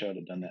better. I wish I would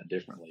have done that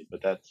differently.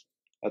 But that's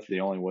the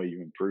only way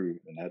you improve,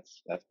 and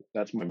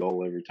that's my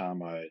goal every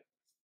time I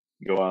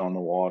go out on the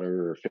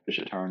water or fish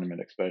a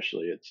tournament,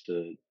 especially. It's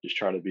to just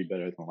try to be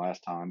better than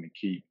last time and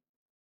keep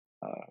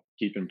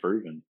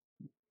improving.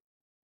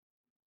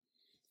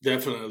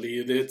 Definitely,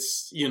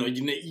 it's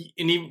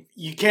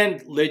you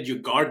can't let your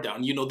guard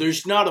down.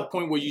 There's not a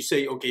point where you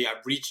say, okay,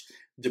 I've reached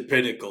the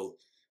pinnacle.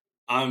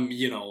 I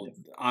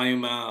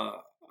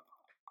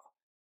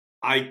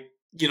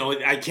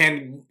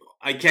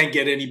can't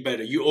get any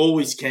better. You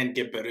always can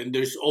get better, and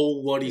there's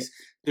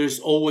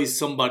always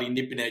somebody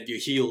nipping at your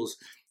heels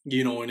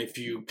And if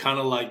you kind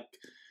of like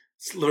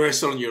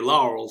rest on your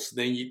laurels,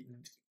 then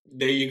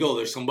there you go.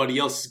 There's somebody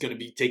else is going to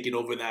be taking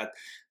over that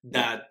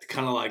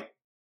kind of like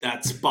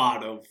that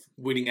spot of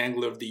winning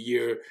Angler of the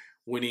Year,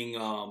 winning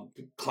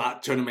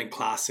tournament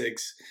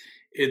classics.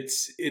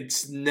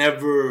 It's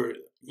never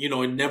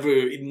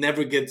it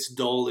never gets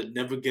dull. It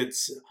never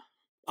gets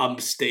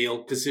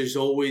stale because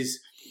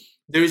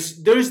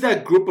there's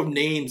that group of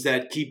names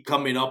that keep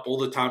coming up all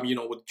the time,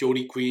 with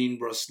Jody Queen,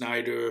 Russ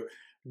Snyder,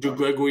 Drew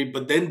Gregory,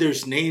 but then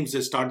there's names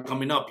that start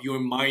coming up.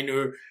 Ewan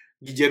Miner,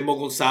 Guillermo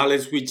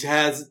Gonzalez, which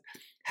has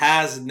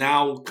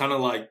now kind of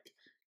like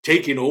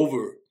taken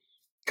over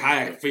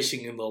kayak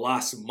fishing in the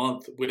last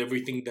month with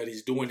everything that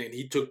he's doing, and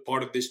he took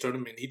part of this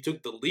tournament. He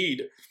took the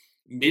lead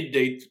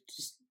midday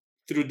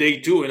through day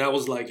two, and I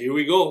was like, here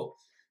we go.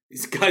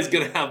 This guy's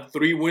gonna have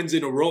 3 wins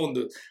in a row in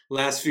the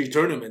last 3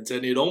 tournaments,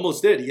 and it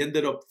almost did. He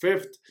ended up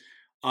 5th.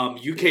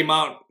 You came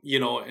out,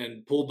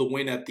 and pulled the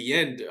win at the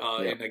end.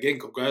 And again,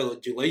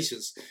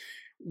 congratulations.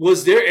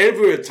 Was there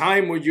ever a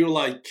time where you're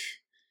like,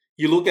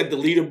 you look at the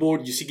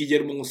leaderboard, you see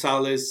Guillermo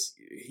Gonzalez,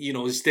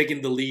 he's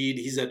taking the lead.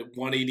 He's at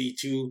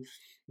 182.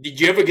 Did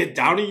you ever get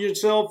down on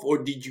yourself, or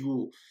did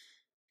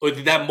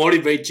that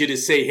motivate you to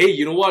say, hey,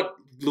 you know what?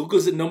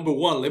 Luca's at number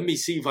 1. Let me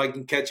see if I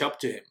can catch up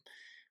to him.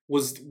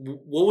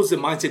 What was the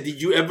mindset?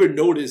 Did you ever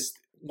notice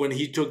when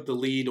he took the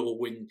lead,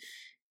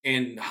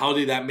 and how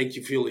did that make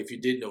you feel if you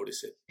did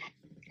notice it?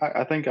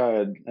 I think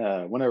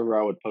whenever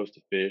I would post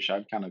a fish,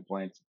 I'd kind of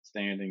glance at the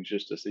standings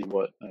just to see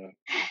what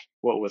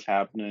was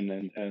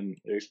happening, and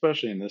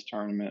especially in this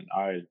tournament,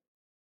 I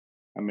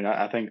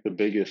think the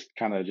biggest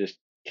kind of just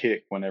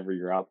kick whenever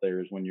you're out there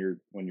is when you're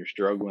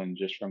struggling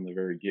just from the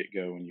very get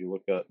go, and you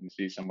look up and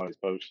see somebody's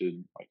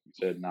posted, like you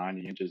said,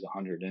 90 inches,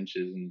 100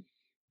 inches, and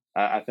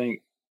I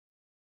think.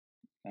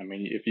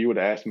 If you would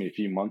have asked me a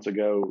few months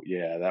ago,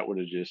 yeah, that would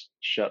have just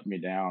shut me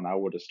down. I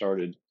would have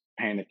started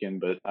panicking,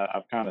 but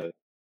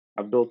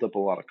I've built up a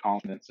lot of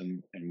confidence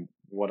in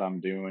what I'm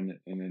doing.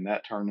 And in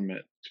that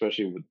tournament,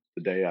 especially with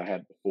the day I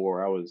had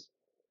before, I was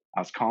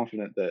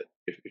confident that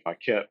if I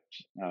kept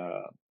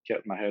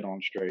my head on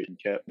straight and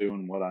kept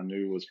doing what I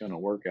knew was going to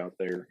work out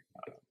there,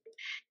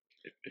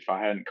 if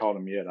I hadn't caught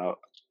him yet,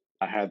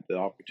 I had the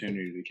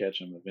opportunity to catch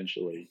him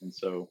eventually. And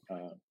so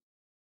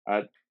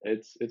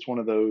it's one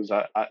of those.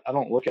 I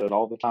don't look at it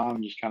all the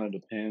time. Just kind of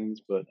depends,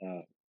 but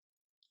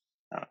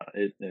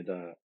it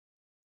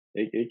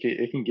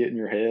can get in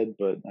your head.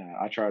 But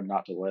I tried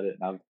not to let it.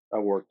 And I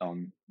worked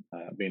on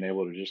being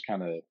able to just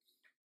kind of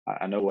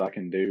I know what I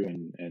can do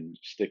and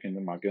sticking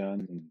to my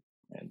guns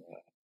and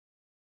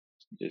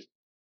just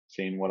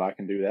seeing what I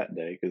can do that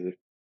day. Because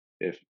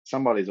if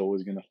somebody's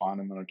always going to find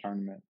them in a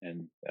tournament,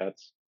 and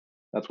that's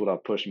what I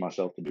push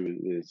myself to do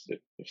is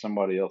if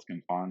somebody else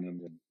can find them,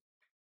 then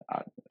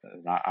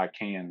I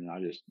can,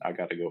 and I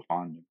got to go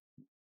find them.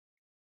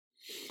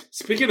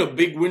 Speaking of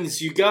big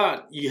wins, you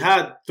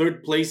had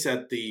 3rd place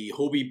at the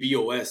Hobie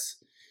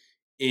BOS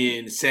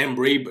in Sam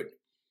Rayburn.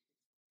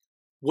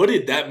 What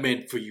did that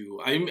mean for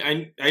you? I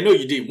know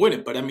you didn't win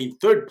it, but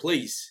 3rd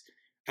place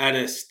at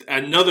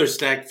another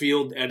stack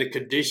field at the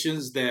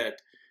conditions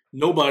that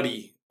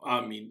nobody,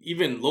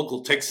 even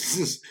local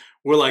Texans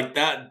were like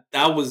that.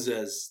 That was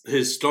a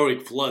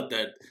historic flood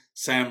that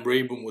Sam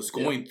Rayburn was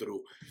going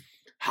through.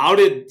 How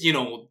did,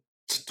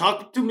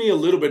 talk to me a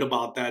little bit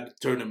about that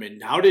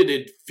tournament. How did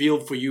it feel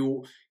for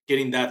you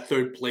getting that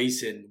 3rd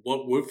place, and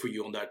what worked for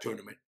you on that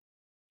tournament?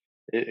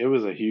 It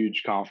was a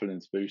huge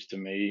confidence boost to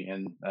me,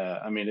 and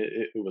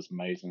it was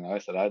amazing. Like I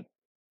said,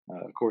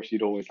 of course,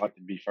 you'd always like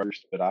to be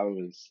first, but I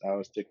was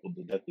tickled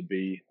to death to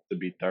be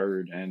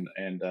 3rd, and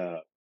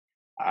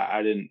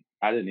I didn't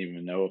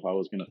even know if I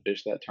was going to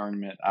fish that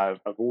tournament. I've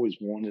always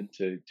wanted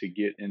to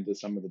get into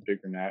some of the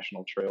bigger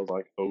national trails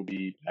like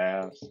Hobie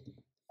Pass.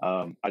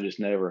 I just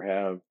never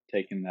have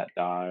taken that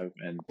dive,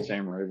 and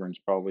Sam Rayburn's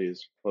probably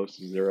as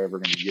close as they're ever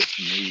going to get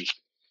to me.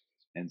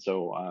 And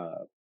so,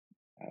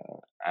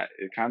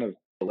 it kind of,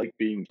 the lake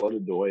being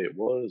flooded the way it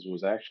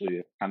was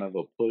actually kind of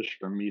a push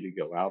for me to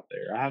go out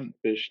there. I haven't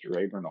fished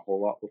Rayburn a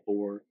whole lot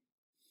before.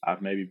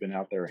 I've maybe been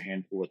out there a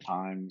handful of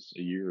times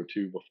a year or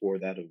two before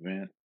that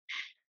event.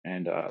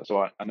 And so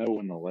I know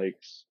when the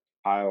lake's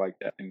high like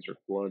that, things are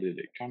flooded,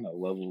 it kind of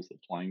levels the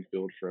playing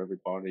field for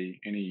everybody.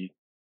 Any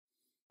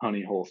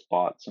honey hole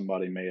spot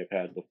somebody may have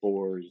had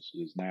before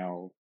is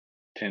now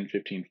 10,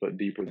 15 foot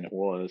deeper than it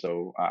was.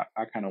 So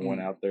I kind of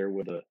went out there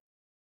with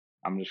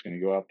I'm just going to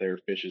go out there,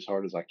 fish as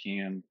hard as I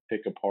can,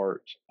 pick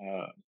apart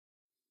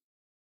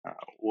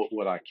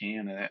what I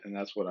can, and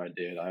that's what I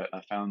did.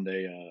 I found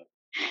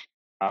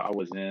I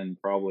was in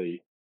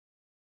probably,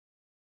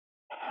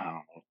 I don't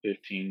know,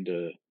 15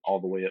 to all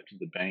the way up to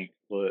the bank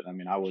foot.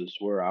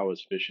 Where I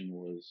was fishing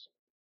was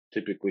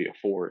typically a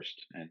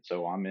forest, and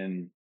so I'm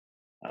in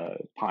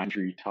pine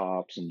tree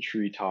tops and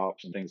tree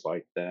tops and things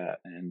like that.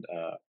 And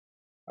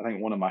I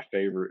think one of my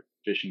favorite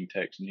fishing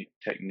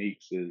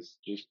techniques is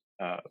just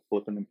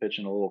flipping and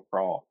pitching a little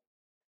crawl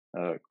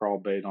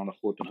bait on a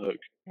flipping hook.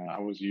 I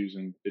was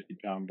using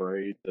 50-pound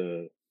braid.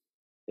 The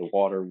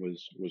water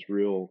was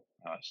real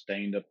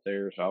stained up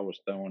there, so I was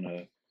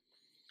throwing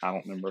I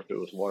don't remember if it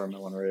was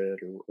watermelon red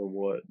or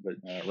what, but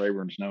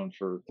Rayburn's known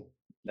for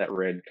that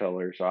red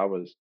color. So I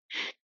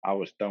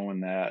was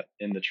throwing that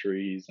in the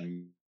trees,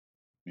 and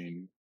I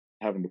mean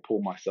having to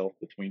pull myself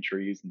between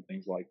trees and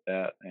things like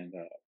that. And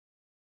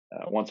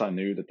once I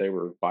knew that they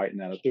were biting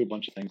that, I threw a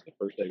bunch of things the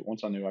first day.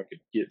 Once I knew I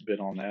could get bit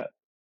on that,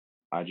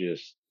 I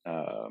just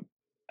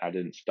I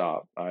didn't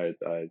stop. I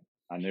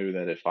knew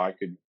that if I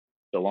could,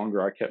 the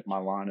longer I kept my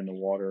line in the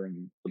water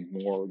and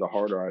the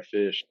harder I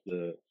fished,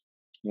 the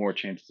more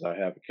chances I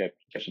have of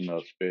catching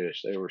those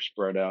fish. They were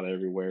spread out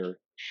everywhere.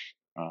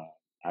 Uh,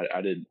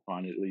 I didn't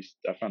find, at least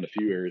I found a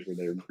few areas where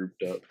they were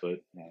grouped up, but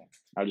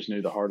I just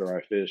knew the harder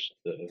I fished,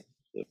 the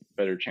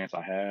better chance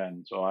I had.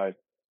 And so I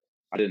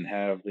didn't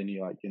have any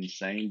like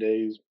insane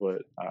days,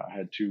 but I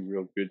had two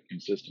real good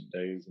consistent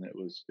days, and it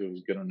was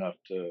good enough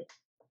to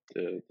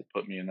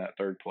put me in that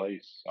third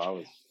place.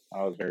 So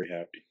I was very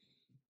happy.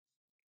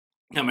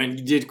 I mean,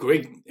 you did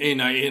great,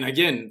 and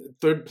again,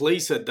 third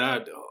place at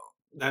that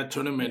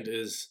tournament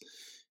is,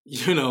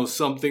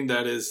 something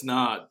that is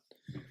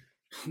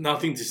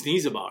nothing to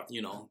sneeze about.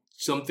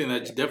 Something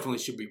that you definitely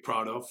should be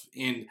proud of,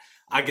 and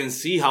I can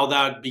see how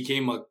that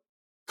became a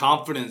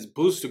confidence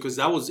booster because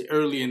that was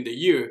early in the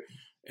year,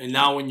 and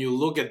now when you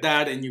look at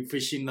that and you're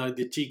fishing the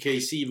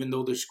TKC, even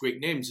though there's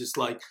great names, it's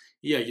like,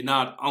 yeah, you're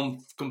not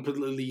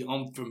completely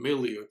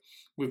unfamiliar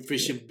with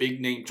fishing big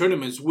name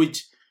tournaments,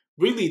 which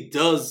really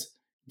does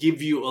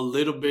give you a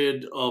little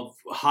bit of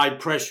high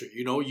pressure.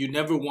 You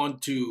never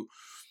want to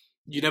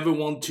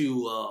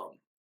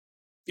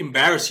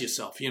embarrass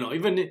yourself.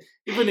 Even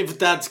if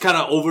that's kind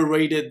of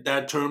overrated,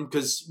 that term,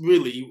 because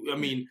really, I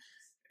mean,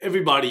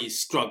 everybody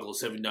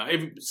struggles every now.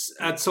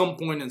 At some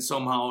point and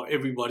somehow,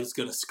 everybody's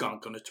gonna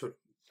skunk on a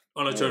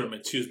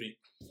tournament. Excuse me.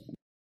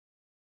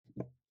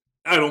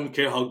 I don't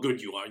care how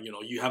good you are.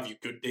 You have your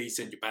good days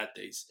and your bad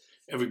days.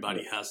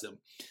 Everybody has them.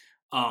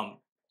 Um,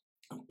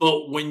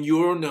 But when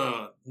you're in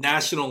a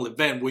national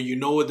event where you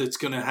know that it's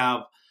going to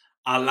have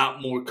a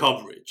lot more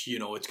coverage,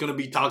 it's going to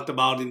be talked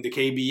about in the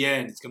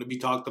KBN, it's going to be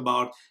talked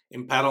about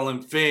in Paddle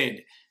and Fin,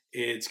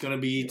 it's going to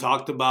be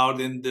talked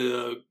about in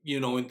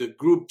the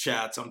group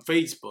chats on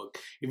Facebook.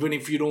 Even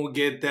if you don't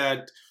get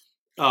that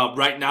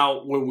right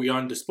now where we are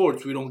in the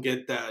sports, we don't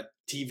get that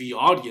TV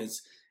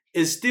audience.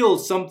 It's still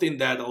something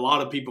that a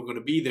lot of people are going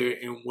to be there,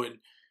 and when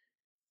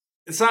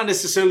it's not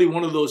necessarily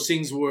one of those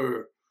things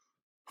where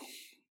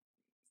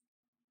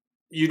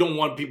you don't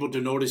want people to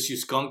notice you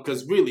skunk,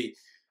 because really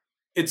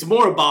it's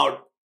more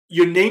about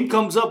your name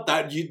comes up,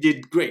 that you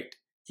did great.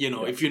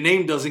 If your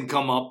name doesn't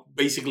come up,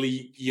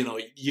 basically,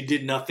 you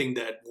did nothing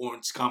that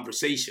warrants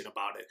conversation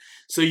about it.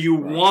 So you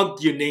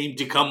want your name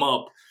to come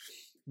up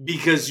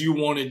because you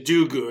want to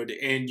do good,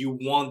 and you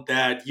want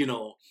that,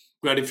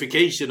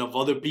 gratification of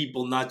other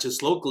people, not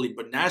just locally,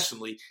 but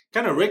nationally,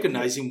 kind of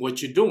recognizing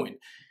what you're doing.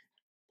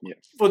 Yeah.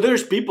 But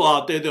there's people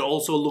out there that are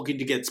also looking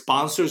to get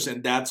sponsors,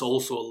 and that's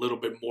also a little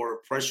bit more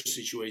pressure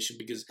situation,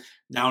 because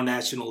now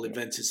national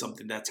events is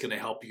something that's going to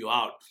help you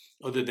out,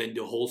 other than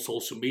the whole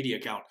social media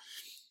account.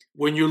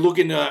 When you're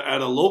looking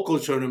at a local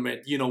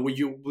tournament, with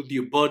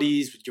your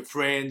buddies, with your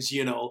friends,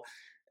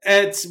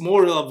 it's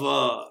more of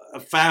a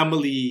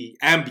family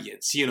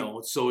ambience,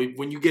 So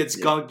when you get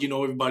skunked,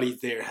 everybody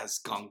there has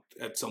skunked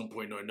at some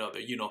point or another,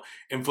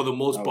 And for the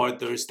most part,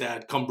 there's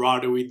that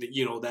camaraderie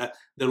that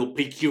that'll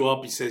pick you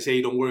up and says,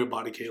 "Hey, don't worry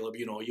about it, Caleb.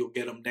 You'll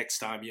get them next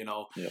time.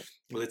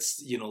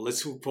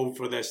 Let's hope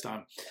for this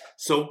time."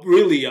 So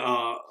really,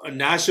 a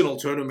national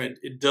tournament,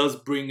 it does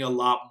bring a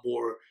lot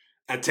more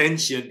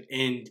attention,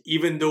 and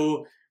even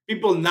though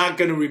people not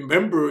going to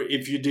remember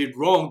if you did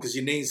wrong because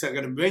your name's not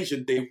going to be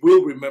mentioned, they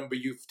will remember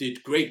you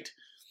did great.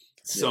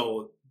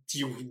 So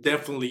you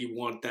definitely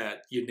want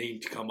that your name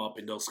to come up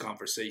in those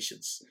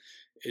conversations.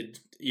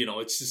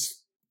 It's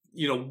just,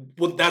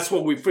 that's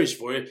what we fish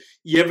for.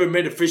 You ever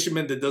met a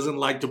fisherman that doesn't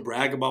like to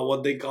brag about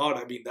what they caught?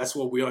 I mean, that's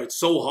what we are. It's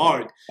so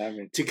hard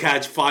to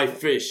catch 5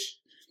 fish.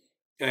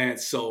 And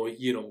so,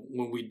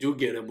 when we do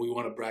get them, we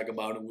want to brag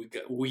about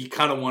it. We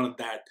kind of wanted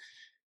that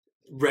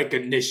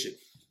recognition.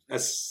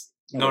 That's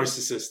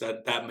narcissist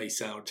that may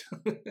sound.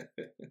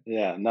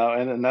 Yeah, no,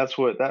 and that's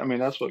what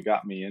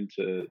got me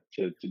into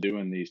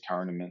doing these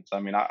tournaments. I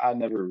mean, I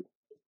never,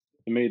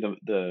 to me,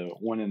 the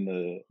winning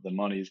the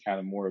money is kind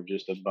of more of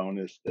just a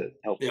bonus that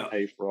helps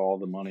pay for all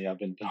the money I've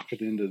been dumping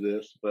into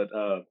this. But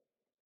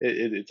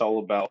it's all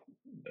about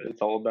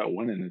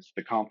winning. It's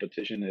the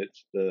competition.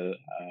 It's the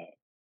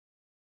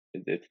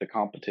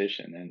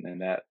competition, and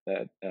and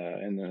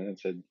then it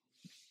said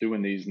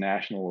doing these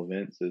national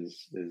events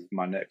is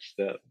my next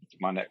step. It's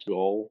my next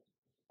goal.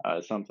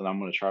 It's something I'm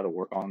going to try to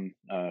work on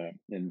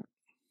and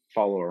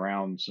follow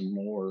around some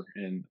more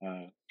in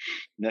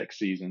next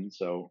season.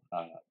 So,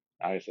 like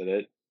I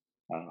said,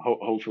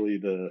 hopefully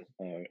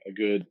a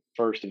good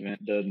first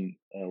event doesn't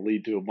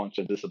lead to a bunch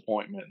of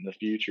disappointment in the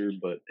future,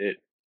 but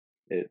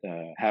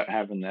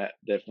having that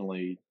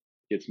definitely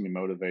gets me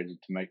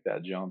motivated to make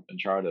that jump and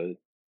try to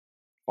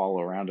follow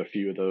around a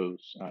few of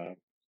those.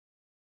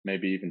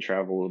 Maybe even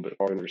travel a little bit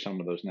farther, some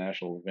of those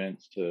national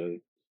events, to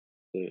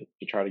to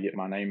try to get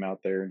my name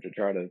out there and to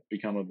try to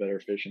become a better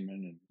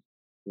fisherman and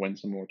win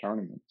some more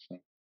tournaments. So.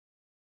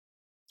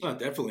 Oh,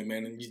 definitely,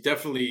 man. And you've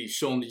definitely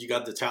shown that you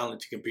got the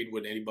talent to compete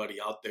with anybody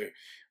out there,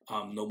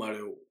 no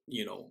matter,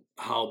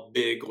 how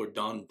big or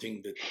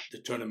daunting the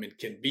tournament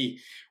can be.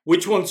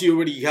 Which ones you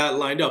already got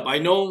lined up? I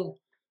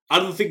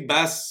don't think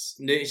Bass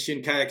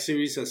Nation Kayak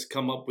Series has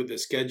come up with the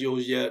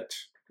schedules yet.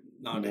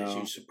 Not a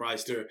huge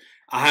surprise there.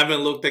 I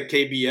haven't looked at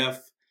KBF.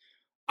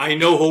 I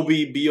know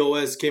Hobie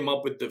BOS came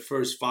up with the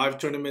first 5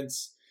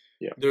 tournaments.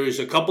 Yeah. There's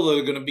a couple that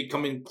are going to be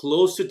coming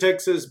close to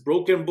Texas.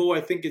 Broken Bow,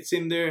 I think it's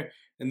in there.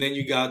 And then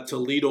you got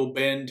Toledo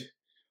Bend.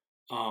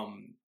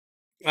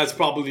 That's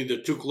probably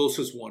the 2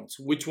 closest ones.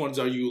 Which ones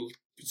are you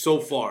so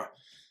far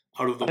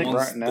out of the ones,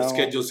 right now, the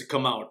schedules that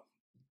come out?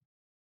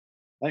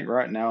 I think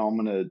right now I'm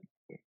going to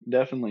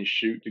definitely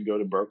shoot to go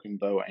to Broken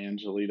Bow and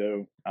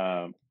Toledo.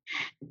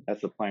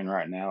 That's the plan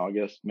right now. I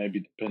guess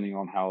maybe depending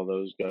on how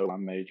those go, I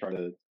may try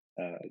to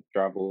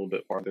drive a little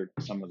bit farther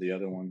to some of the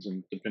other ones,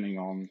 and depending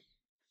on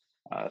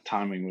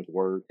timing with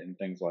work and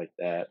things like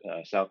that.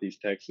 Southeast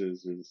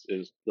Texas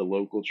is the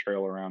local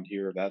trail around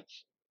here.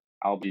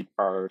 I'll be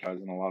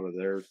prioritizing a lot of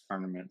their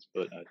tournaments,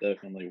 but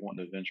definitely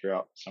wanting to venture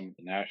out to some of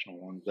the national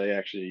ones. They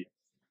actually,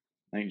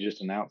 I think,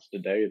 just announced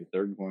today that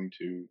they're going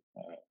to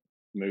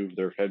move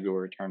their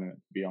February tournament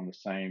to be on the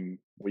same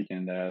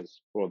weekend the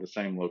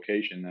same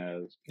location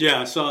as.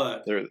 Yeah, I saw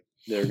that.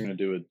 They're going to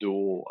do a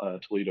dual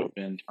Toledo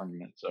Bend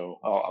tournament, so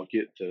I'll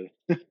get to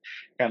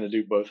kind of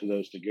do both of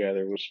those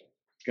together, which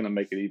is going to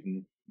make it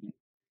even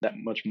that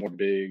much more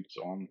big.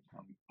 So I'm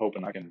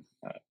hoping I can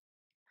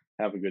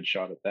have a good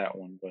shot at that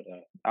one. But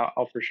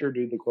I'll for sure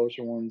do the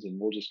closer ones, and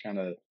we'll just kind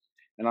of.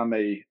 And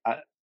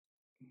I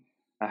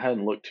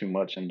hadn't looked too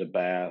much into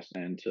bass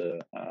and to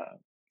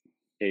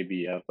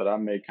KBF, but I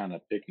may kind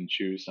of pick and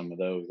choose some of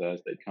those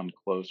as they come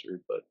closer.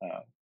 But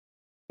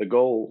the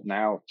goal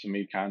now to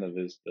me kind of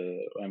is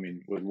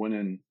with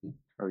winning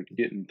or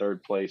getting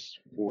third place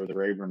for the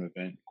Rayburn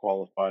event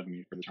qualified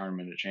me for the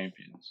Tournament of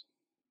Champions.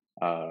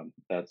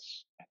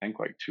 That's I think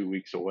like 2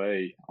 weeks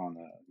away on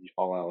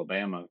Fall,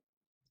 Alabama,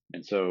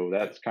 and so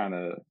that's kind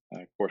of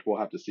course we'll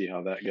have to see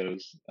how that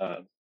goes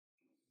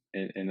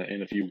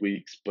in a few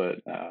weeks, but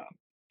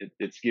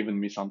it's given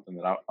me something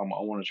that I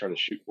want to try to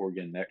shoot for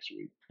again next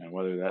week, and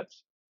whether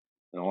that's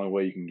the only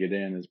way you can get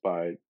in is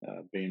by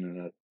being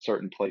in a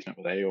certain placement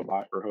with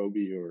AOI for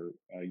Hobie or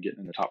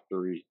getting in the top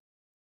 3.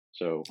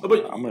 So I'm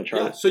going to try.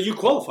 Yeah, so you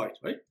qualified,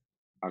 right?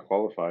 I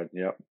qualified.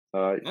 Yep.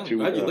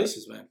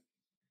 Congratulations, man.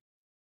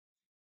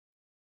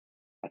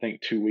 I think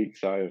 2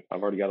 weeks. I've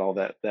already got all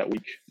that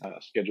week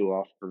scheduled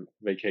off for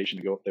vacation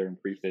to go up there and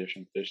pre-fish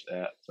and fish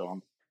that. So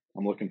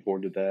I'm looking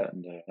forward to that,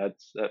 and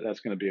that's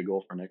going to be a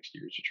goal for next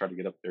year, is to try to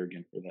get up there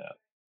again for that.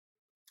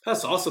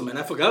 That's awesome, man.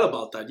 I forgot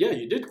about that. Yeah,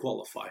 you did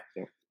qualify.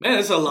 Yeah. Man,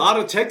 there's a lot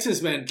of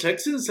Texans, man.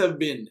 Texans have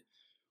been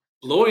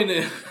blowing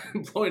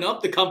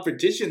up the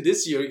competition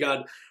this year. You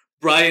got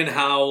Brian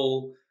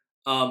Howell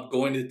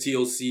going to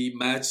TOC,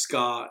 Matt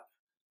Scott,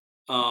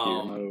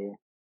 Guillermo,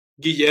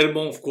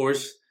 of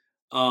course.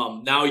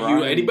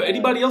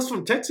 Anybody else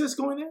from Texas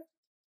going there?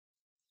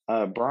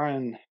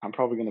 Brian, I'm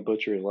probably going to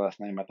butcher his last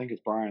name. I think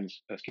it's Brian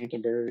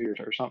Scanterbury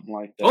or something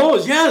like that. Oh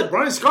yeah,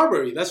 Brian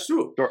Scarberry. That's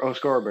true.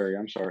 Scarberry.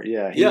 I'm sorry.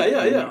 Yeah.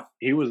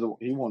 He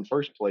won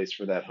first place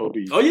for that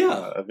Hobie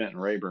event in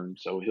Rayburn.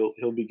 So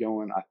he'll be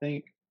going. I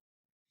think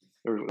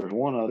there's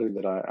one other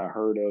that I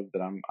heard of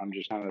that I'm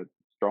just kind of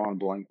drawing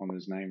blank on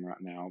his name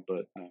right now.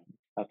 But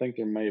I think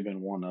there may have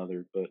been one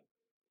other. But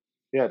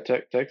yeah,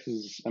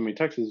 Texas. I mean,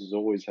 Texas has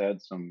always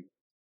had some.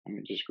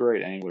 Just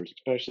great anglers,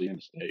 especially in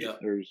the state. Yeah.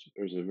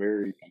 There's a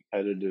very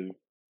competitive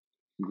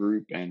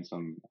group and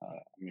some,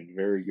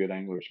 very good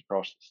anglers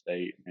across the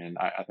state. And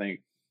I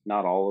think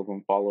not all of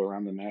them follow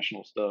around the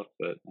national stuff,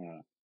 but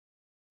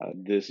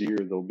this year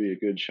there'll be a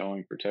good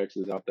showing for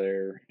Texas out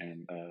there.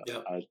 And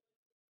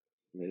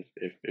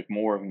if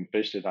more of them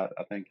fished it, I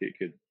think it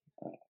could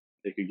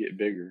get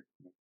bigger.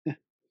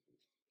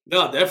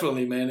 No,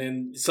 definitely, man,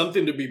 and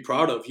something to be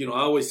proud of. I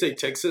always say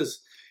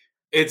Texas.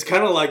 It's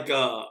kind of like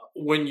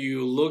when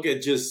you look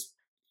at just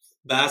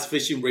bass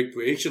fishing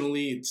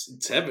recreationally,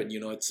 it's heaven.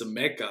 It's a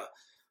mecca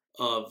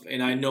of,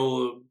 and I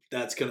know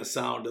that's gonna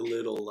sound a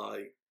little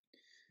like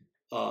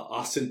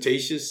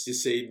ostentatious to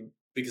say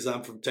because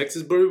I'm from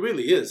Texas, but it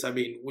really is. I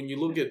mean, when you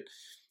look at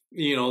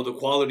the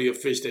quality of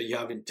fish that you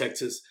have in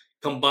Texas,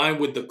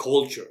 combined with the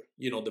culture,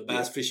 the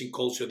bass fishing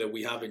culture that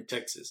we have in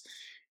Texas,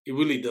 it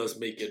really does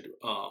make it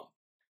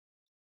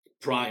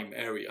prime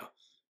area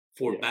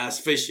for bass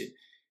fishing.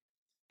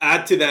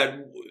 Add to that,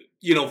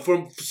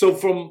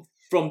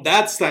 from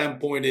that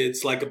standpoint,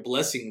 it's like a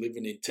blessing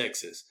living in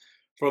Texas.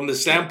 From the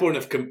standpoint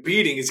of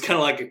competing, it's kind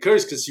of like a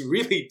curse because you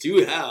really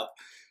do have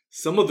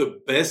some of the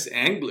best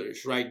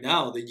anglers right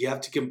now that you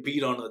have to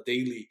compete on a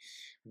daily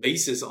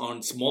basis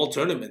on small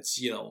tournaments,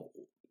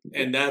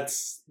 and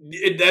that's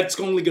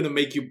only going to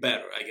make you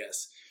better, I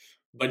guess.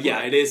 But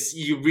yeah, it is.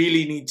 You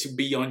really need to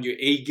be on your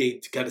A game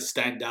to kind of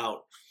stand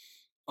out.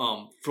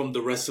 From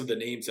the rest of the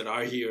names that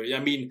are here. I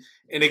mean,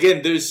 and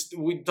again,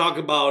 we talk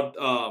about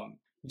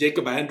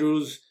Jacob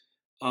Andrews,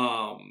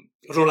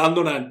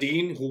 Rolando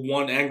Nandin, who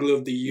won Angler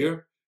of the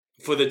Year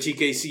for the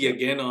TKC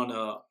again on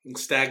a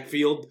stag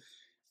field.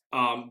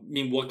 I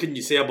mean, what can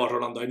you say about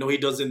Rolando? I know he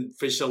doesn't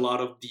fish a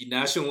lot of the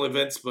national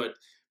events, but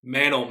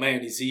man, oh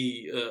man, is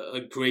he a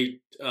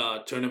great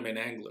tournament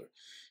angler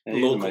And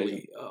he's locally?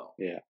 amazing.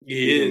 Yeah, He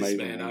he's is, amazing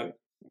man. angler.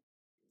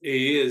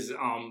 He is.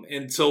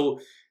 And so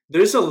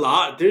there's a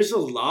lot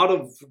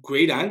of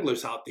great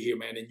anglers out there,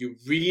 man, and you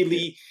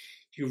really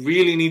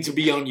need to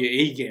be on your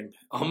A game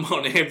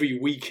on every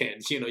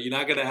weekend. You know, you're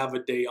not gonna have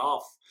a day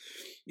off.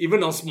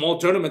 Even on small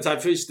tournaments, I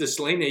fished the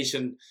Slay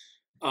Nation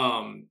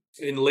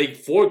in Lake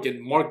Fork,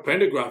 and Mark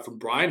Pendergraft and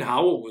Brian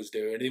Howell was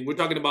there. And we're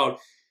talking about,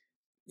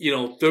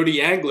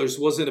 30 anglers.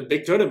 Wasn't a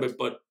big tournament,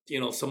 but,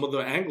 some of the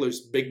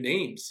anglers, big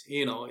names,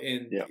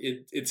 and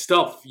it's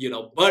tough,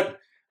 But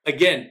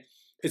again,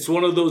 it's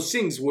one of those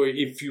things where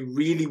if you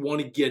really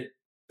want to get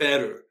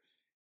better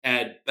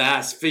at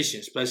bass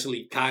fishing,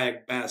 especially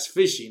kayak bass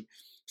fishing,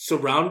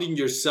 surrounding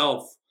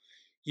yourself,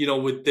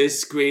 with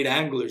this great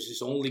anglers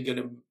is only going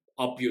to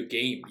up your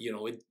game.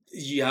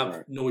 You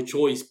have no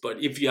choice,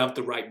 but if you have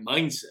the right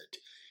mindset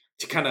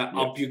to kind of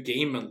up your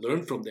game and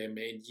learn from them,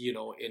 and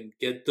and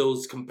get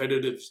those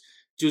competitive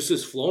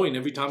juices flowing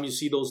every time you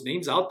see those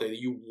names out there,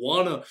 you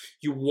wanna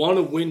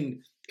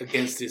win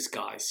against these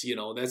guys.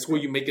 That's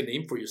where you make a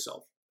name for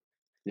yourself.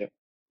 Yep.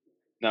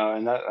 No,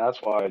 and that's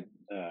why.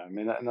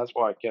 And that's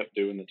why I kept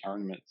doing the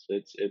tournaments.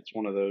 It's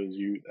one of those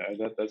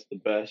that's the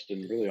best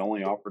and really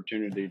only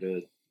opportunity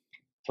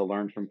to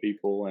learn from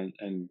people,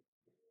 and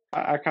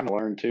I kind of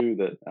learned too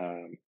that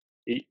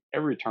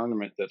every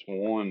tournament that's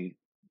won,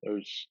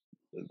 there's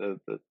the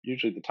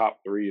usually the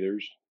top three.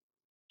 There's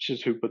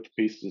just who put the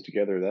pieces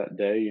together that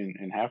day,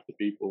 and half the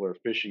people are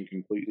fishing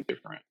completely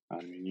different.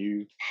 I mean,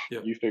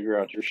 you figure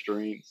out your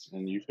strengths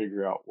and you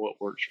figure out what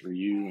works for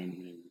you,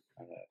 and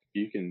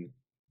you can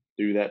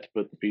do that to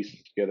put the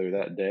pieces together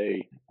that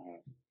day.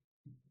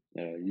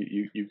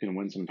 You can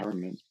win some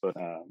tournaments, but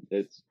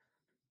it's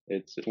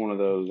one of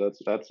those.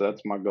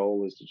 That's my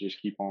goal, is to just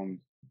keep on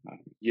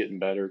getting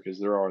better, because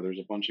there's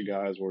a bunch of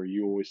guys where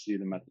you always see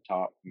them at the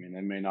top. I mean,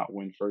 they may not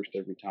win first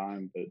every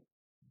time, but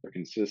they're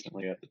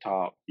consistently at the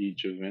top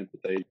each event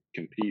that they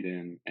compete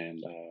in,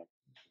 and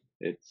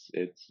there's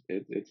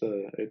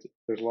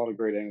a lot of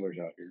great anglers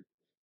out here.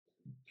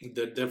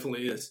 There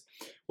definitely is.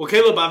 Well,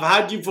 Caleb, I've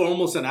had you for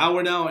almost an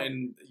hour now,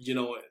 and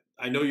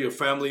I know you're a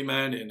family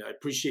man, and I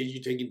appreciate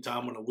you taking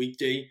time on a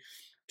weekday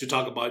to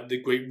talk about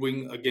the great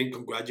win. Again,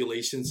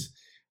 congratulations.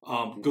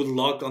 Good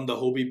luck on the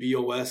Hobie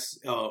BOS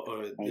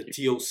or the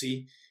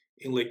TOC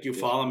in Lake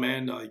Eufaula,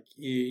 man.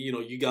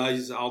 You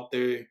guys out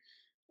there,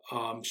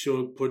 I'm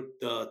sure put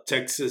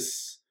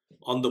Texas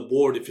on the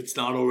board if it's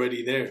not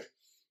already there.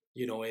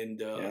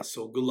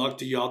 So good luck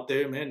to you out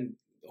there, man.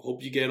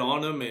 Hope you get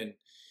on them and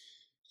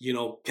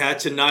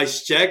catch a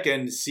nice check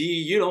and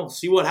see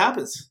what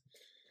happens.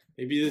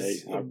 Maybe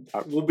this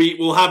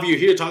we'll have you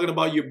here talking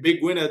about your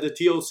big win at the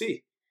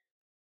TOC.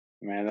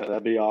 Man,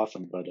 that'd be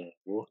awesome, but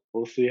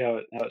we'll see how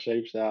it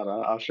shapes out.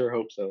 I sure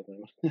hope so,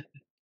 though.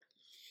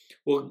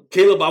 Well,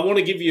 Caleb, I want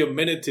to give you a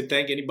minute to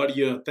thank anybody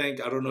you want to thank.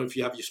 I don't know if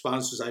you have your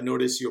sponsors. I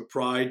noticed your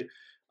Pride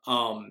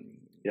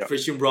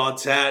Fishing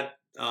Rods hat.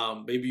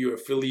 Maybe you're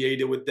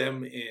affiliated with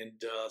them,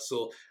 and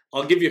so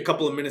I'll give you a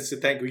couple of minutes to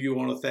thank who you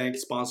want to thank,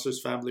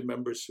 sponsors, family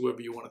members,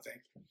 whoever you want to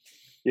thank.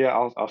 Yeah,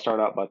 I'll start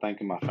out by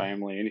thanking my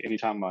family.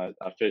 Anytime I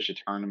fish a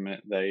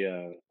tournament, they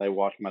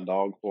watch my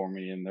dog for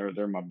me, and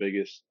they're my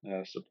biggest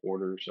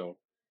supporter. So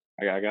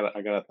I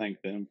gotta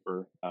thank them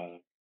for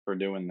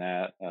doing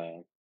that.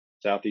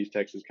 Southeast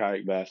Texas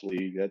Kayak Bass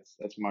League.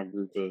 That's my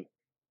group of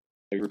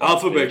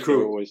Alphabet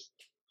Crew.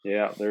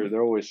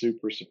 They're always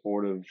super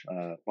supportive.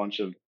 Bunch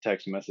of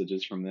text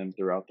messages from them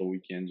throughout the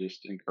weekend,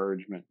 just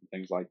encouragement and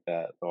things like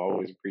that. So I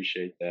always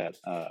appreciate that.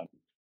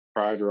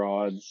 Pride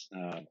Rods.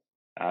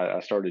 I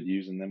started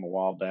using them a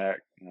while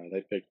back.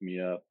 They picked me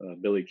up.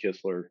 Billy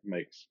Kistler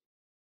makes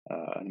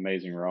an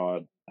amazing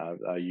rod.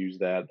 I use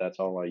that. That's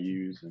all I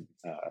use, and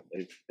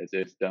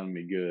it's done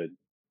me good.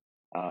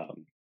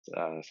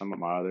 Some of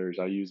my others,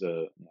 I use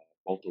a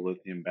Volta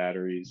lithium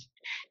batteries.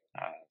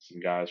 Some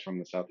guys from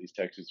the Southeast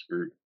Texas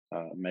group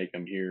make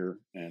them here,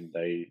 and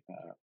they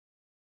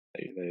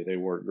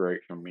work great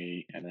for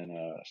me. And then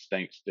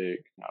Stank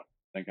Stick. I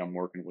think I'm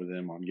working with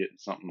them on getting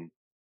something.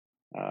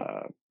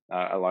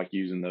 I like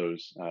using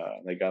those.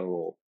 They got a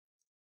little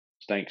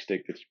stank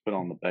stick that's put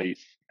on the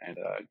base, and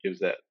gives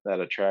that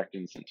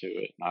attractance into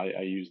it. And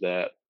I use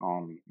that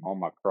on all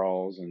my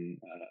crawls and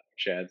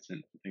shad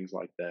scent and things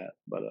like that.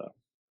 But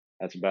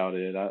that's about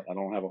it. I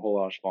don't have a whole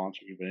lot of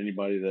sponsors, but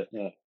anybody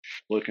that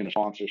looking to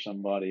sponsor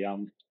somebody,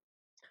 I'm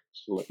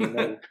just looking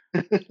at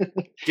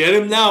Get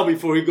him now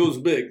before he goes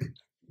big.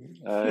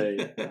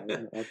 Hey,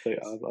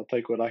 I'll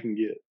take what I can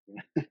get.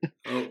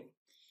 Oh.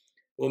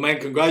 Well, man,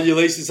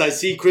 congratulations. I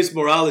see Chris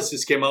Morales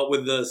just came out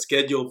with the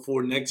schedule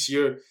for next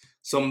year.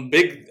 Some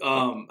big,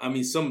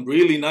 some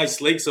really nice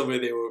lakes over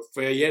there.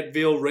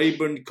 Fayetteville,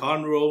 Rayburn,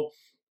 Conroe,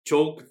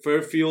 Choke,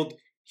 Fairfield,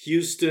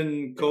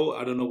 Houston,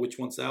 I don't know which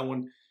one's that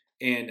one.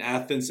 and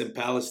Athens and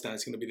Palestine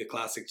is going to be the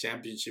Classic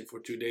Championship for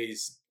 2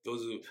 days.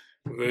 Those are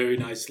very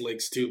nice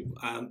legs too.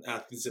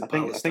 Athens and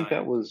Palestine. I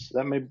think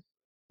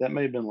that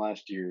may have been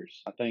last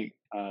year's.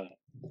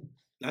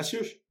 Last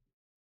year's.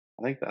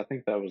 I think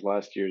that was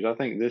last year's. I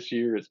think this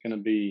year it's going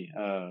to be.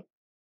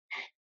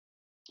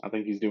 I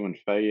think he's doing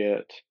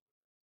Fayette.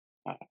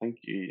 I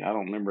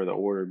don't remember the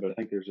order, but I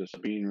think there's a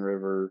Sabine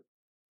River,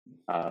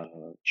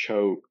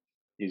 Choke.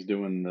 He's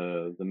doing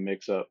the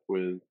mix up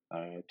with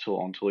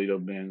on Toledo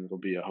Bend. It'll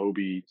be a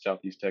Hobie,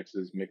 Southeast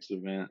Texas mix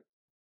event,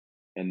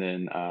 and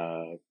then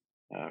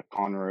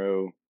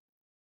Conroe. I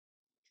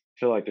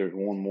feel like there's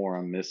one more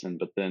I'm missing,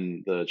 but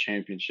then the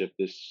championship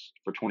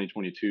for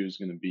 2022 is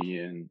going to be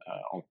in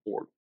on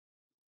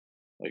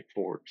Lake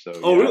Fork. So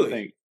really? I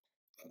think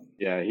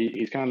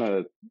he's kind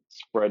of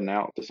spreading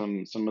out to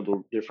some of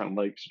the different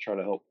lakes to try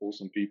to help pull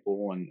some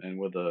people, and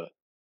with a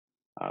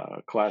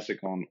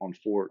classic on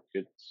Fork,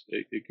 it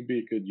could be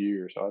a good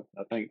year. So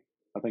I think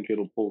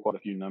it'll pull quite a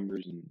few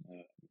numbers, and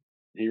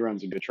he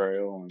runs a good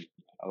trail, and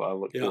I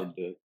look forward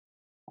to.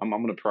 I'm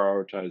going to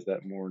prioritize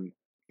that more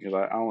because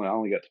I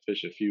only got to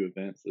fish a few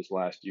events this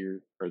last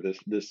year, or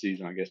this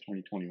season, I guess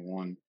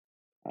 2021.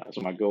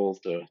 So my goal is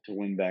to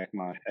win back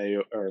my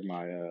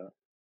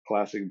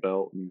classic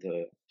belt and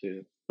to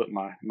put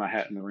my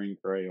hat in the ring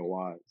for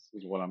AOY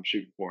is what I'm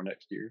shooting for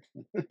next year.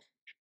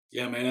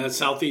 Yeah, man, that's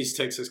Southeast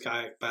Texas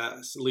Kayak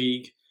Bass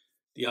League,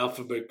 the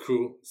Alphabet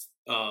Crew.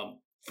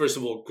 First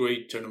of all,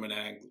 great tournament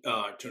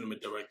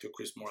director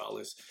Chris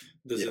Morales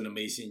does an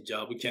amazing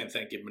job. We can't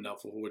thank him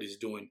enough for what he's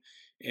doing.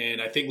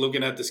 And I think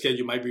looking at the schedule,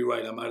 you might be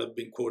right. I might have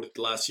been quoted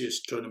last year's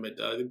tournament.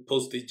 The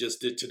post they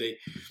just did today.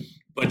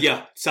 But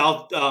yeah,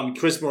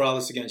 Chris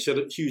Morales again.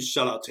 Huge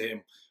shout out to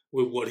him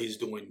with what he's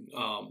doing.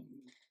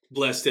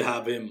 Blessed to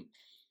have him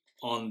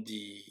on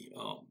the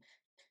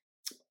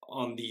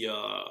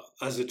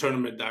as a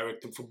tournament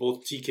director for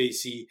both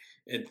TKC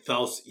and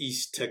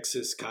Southeast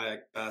Texas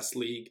Kayak Bass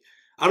League.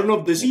 I don't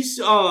know. Does he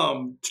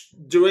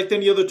direct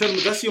any other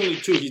tournament? That's the only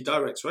two he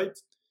directs, right?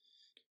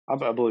 I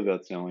believe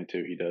that's the only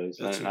two he does,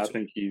 and I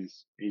think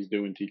he's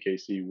doing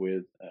TKC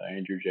with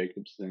Andrew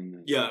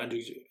Jacobson. And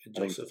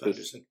Joseph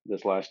Anderson.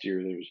 This last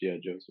year there was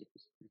Joseph.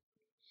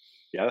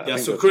 I think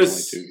so that's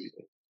Chris. the only two he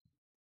does.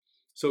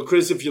 So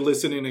Chris, if you're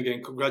listening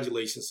again,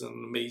 congratulations on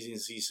an amazing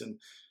season,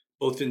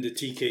 both in the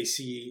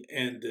TKC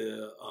and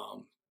the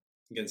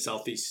again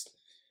Southeast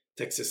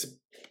Texas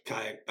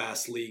Kayak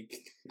Bass League.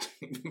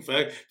 In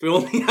fact, if we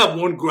only have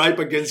one gripe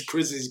against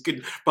Chris, he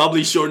could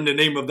probably shorten the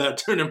name of that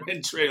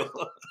tournament trail.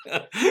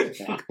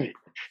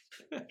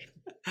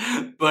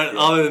 But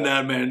other than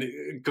that,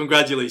 man,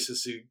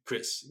 congratulations to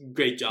Chris.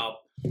 Great job.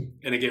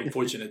 And again,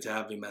 fortunate to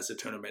have him as a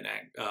tournament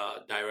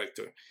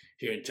director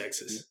here in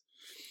Texas.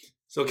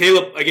 So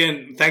Caleb,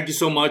 again, thank you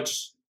so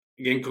much.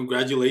 Again,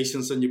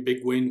 congratulations on your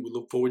big win. We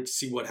look forward to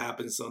see what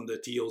happens on the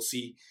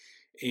TLC.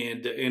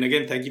 And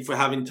again, thank you for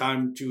having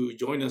time to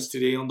join us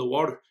today on the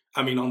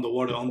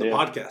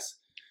podcast.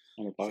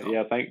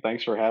 Yeah,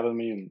 thanks for having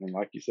me. And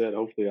like you said,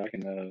 hopefully I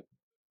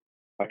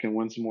can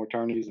win some more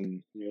tourneys,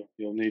 and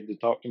you'll need to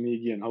talk to me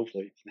again.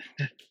 Hopefully.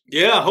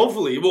 Yeah,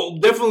 hopefully. We'll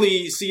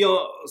definitely see you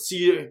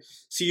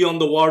on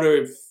the water.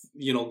 If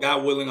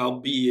God willing,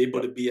 I'll be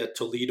able to be at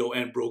Toledo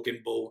and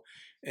Broken Bow,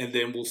 and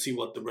then we'll see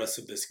what the rest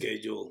of the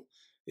schedule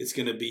is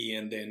going to be.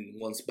 And then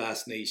once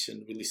Bass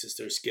Nation releases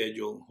their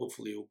schedule,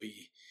 hopefully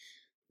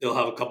they'll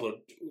have a couple of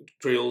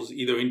trails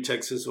either in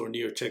Texas or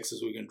near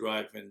Texas we can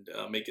drive and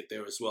make it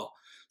there as well.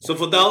 So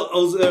for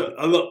those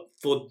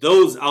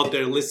out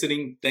there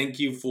listening, thank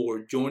you for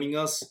joining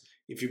us.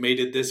 If you made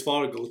it this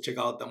far, go check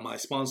out my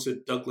sponsor,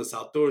 Douglas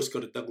Outdoors. Go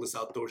to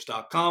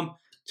douglasoutdoors.com.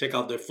 Check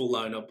out their full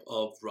lineup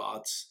of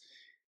rods.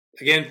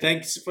 Again,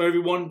 thanks for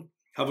everyone.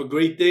 Have a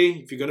great day.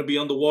 If you're going to be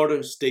on the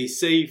water, stay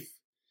safe.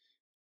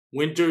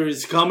 Winter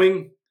is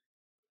coming.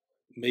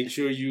 Make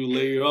sure you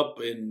layer up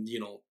and,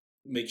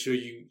 make sure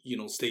you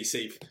stay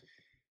safe.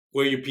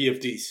 Wear your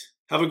PFDs.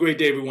 Have a great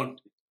day, everyone.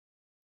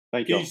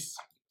 Thank you. Peace.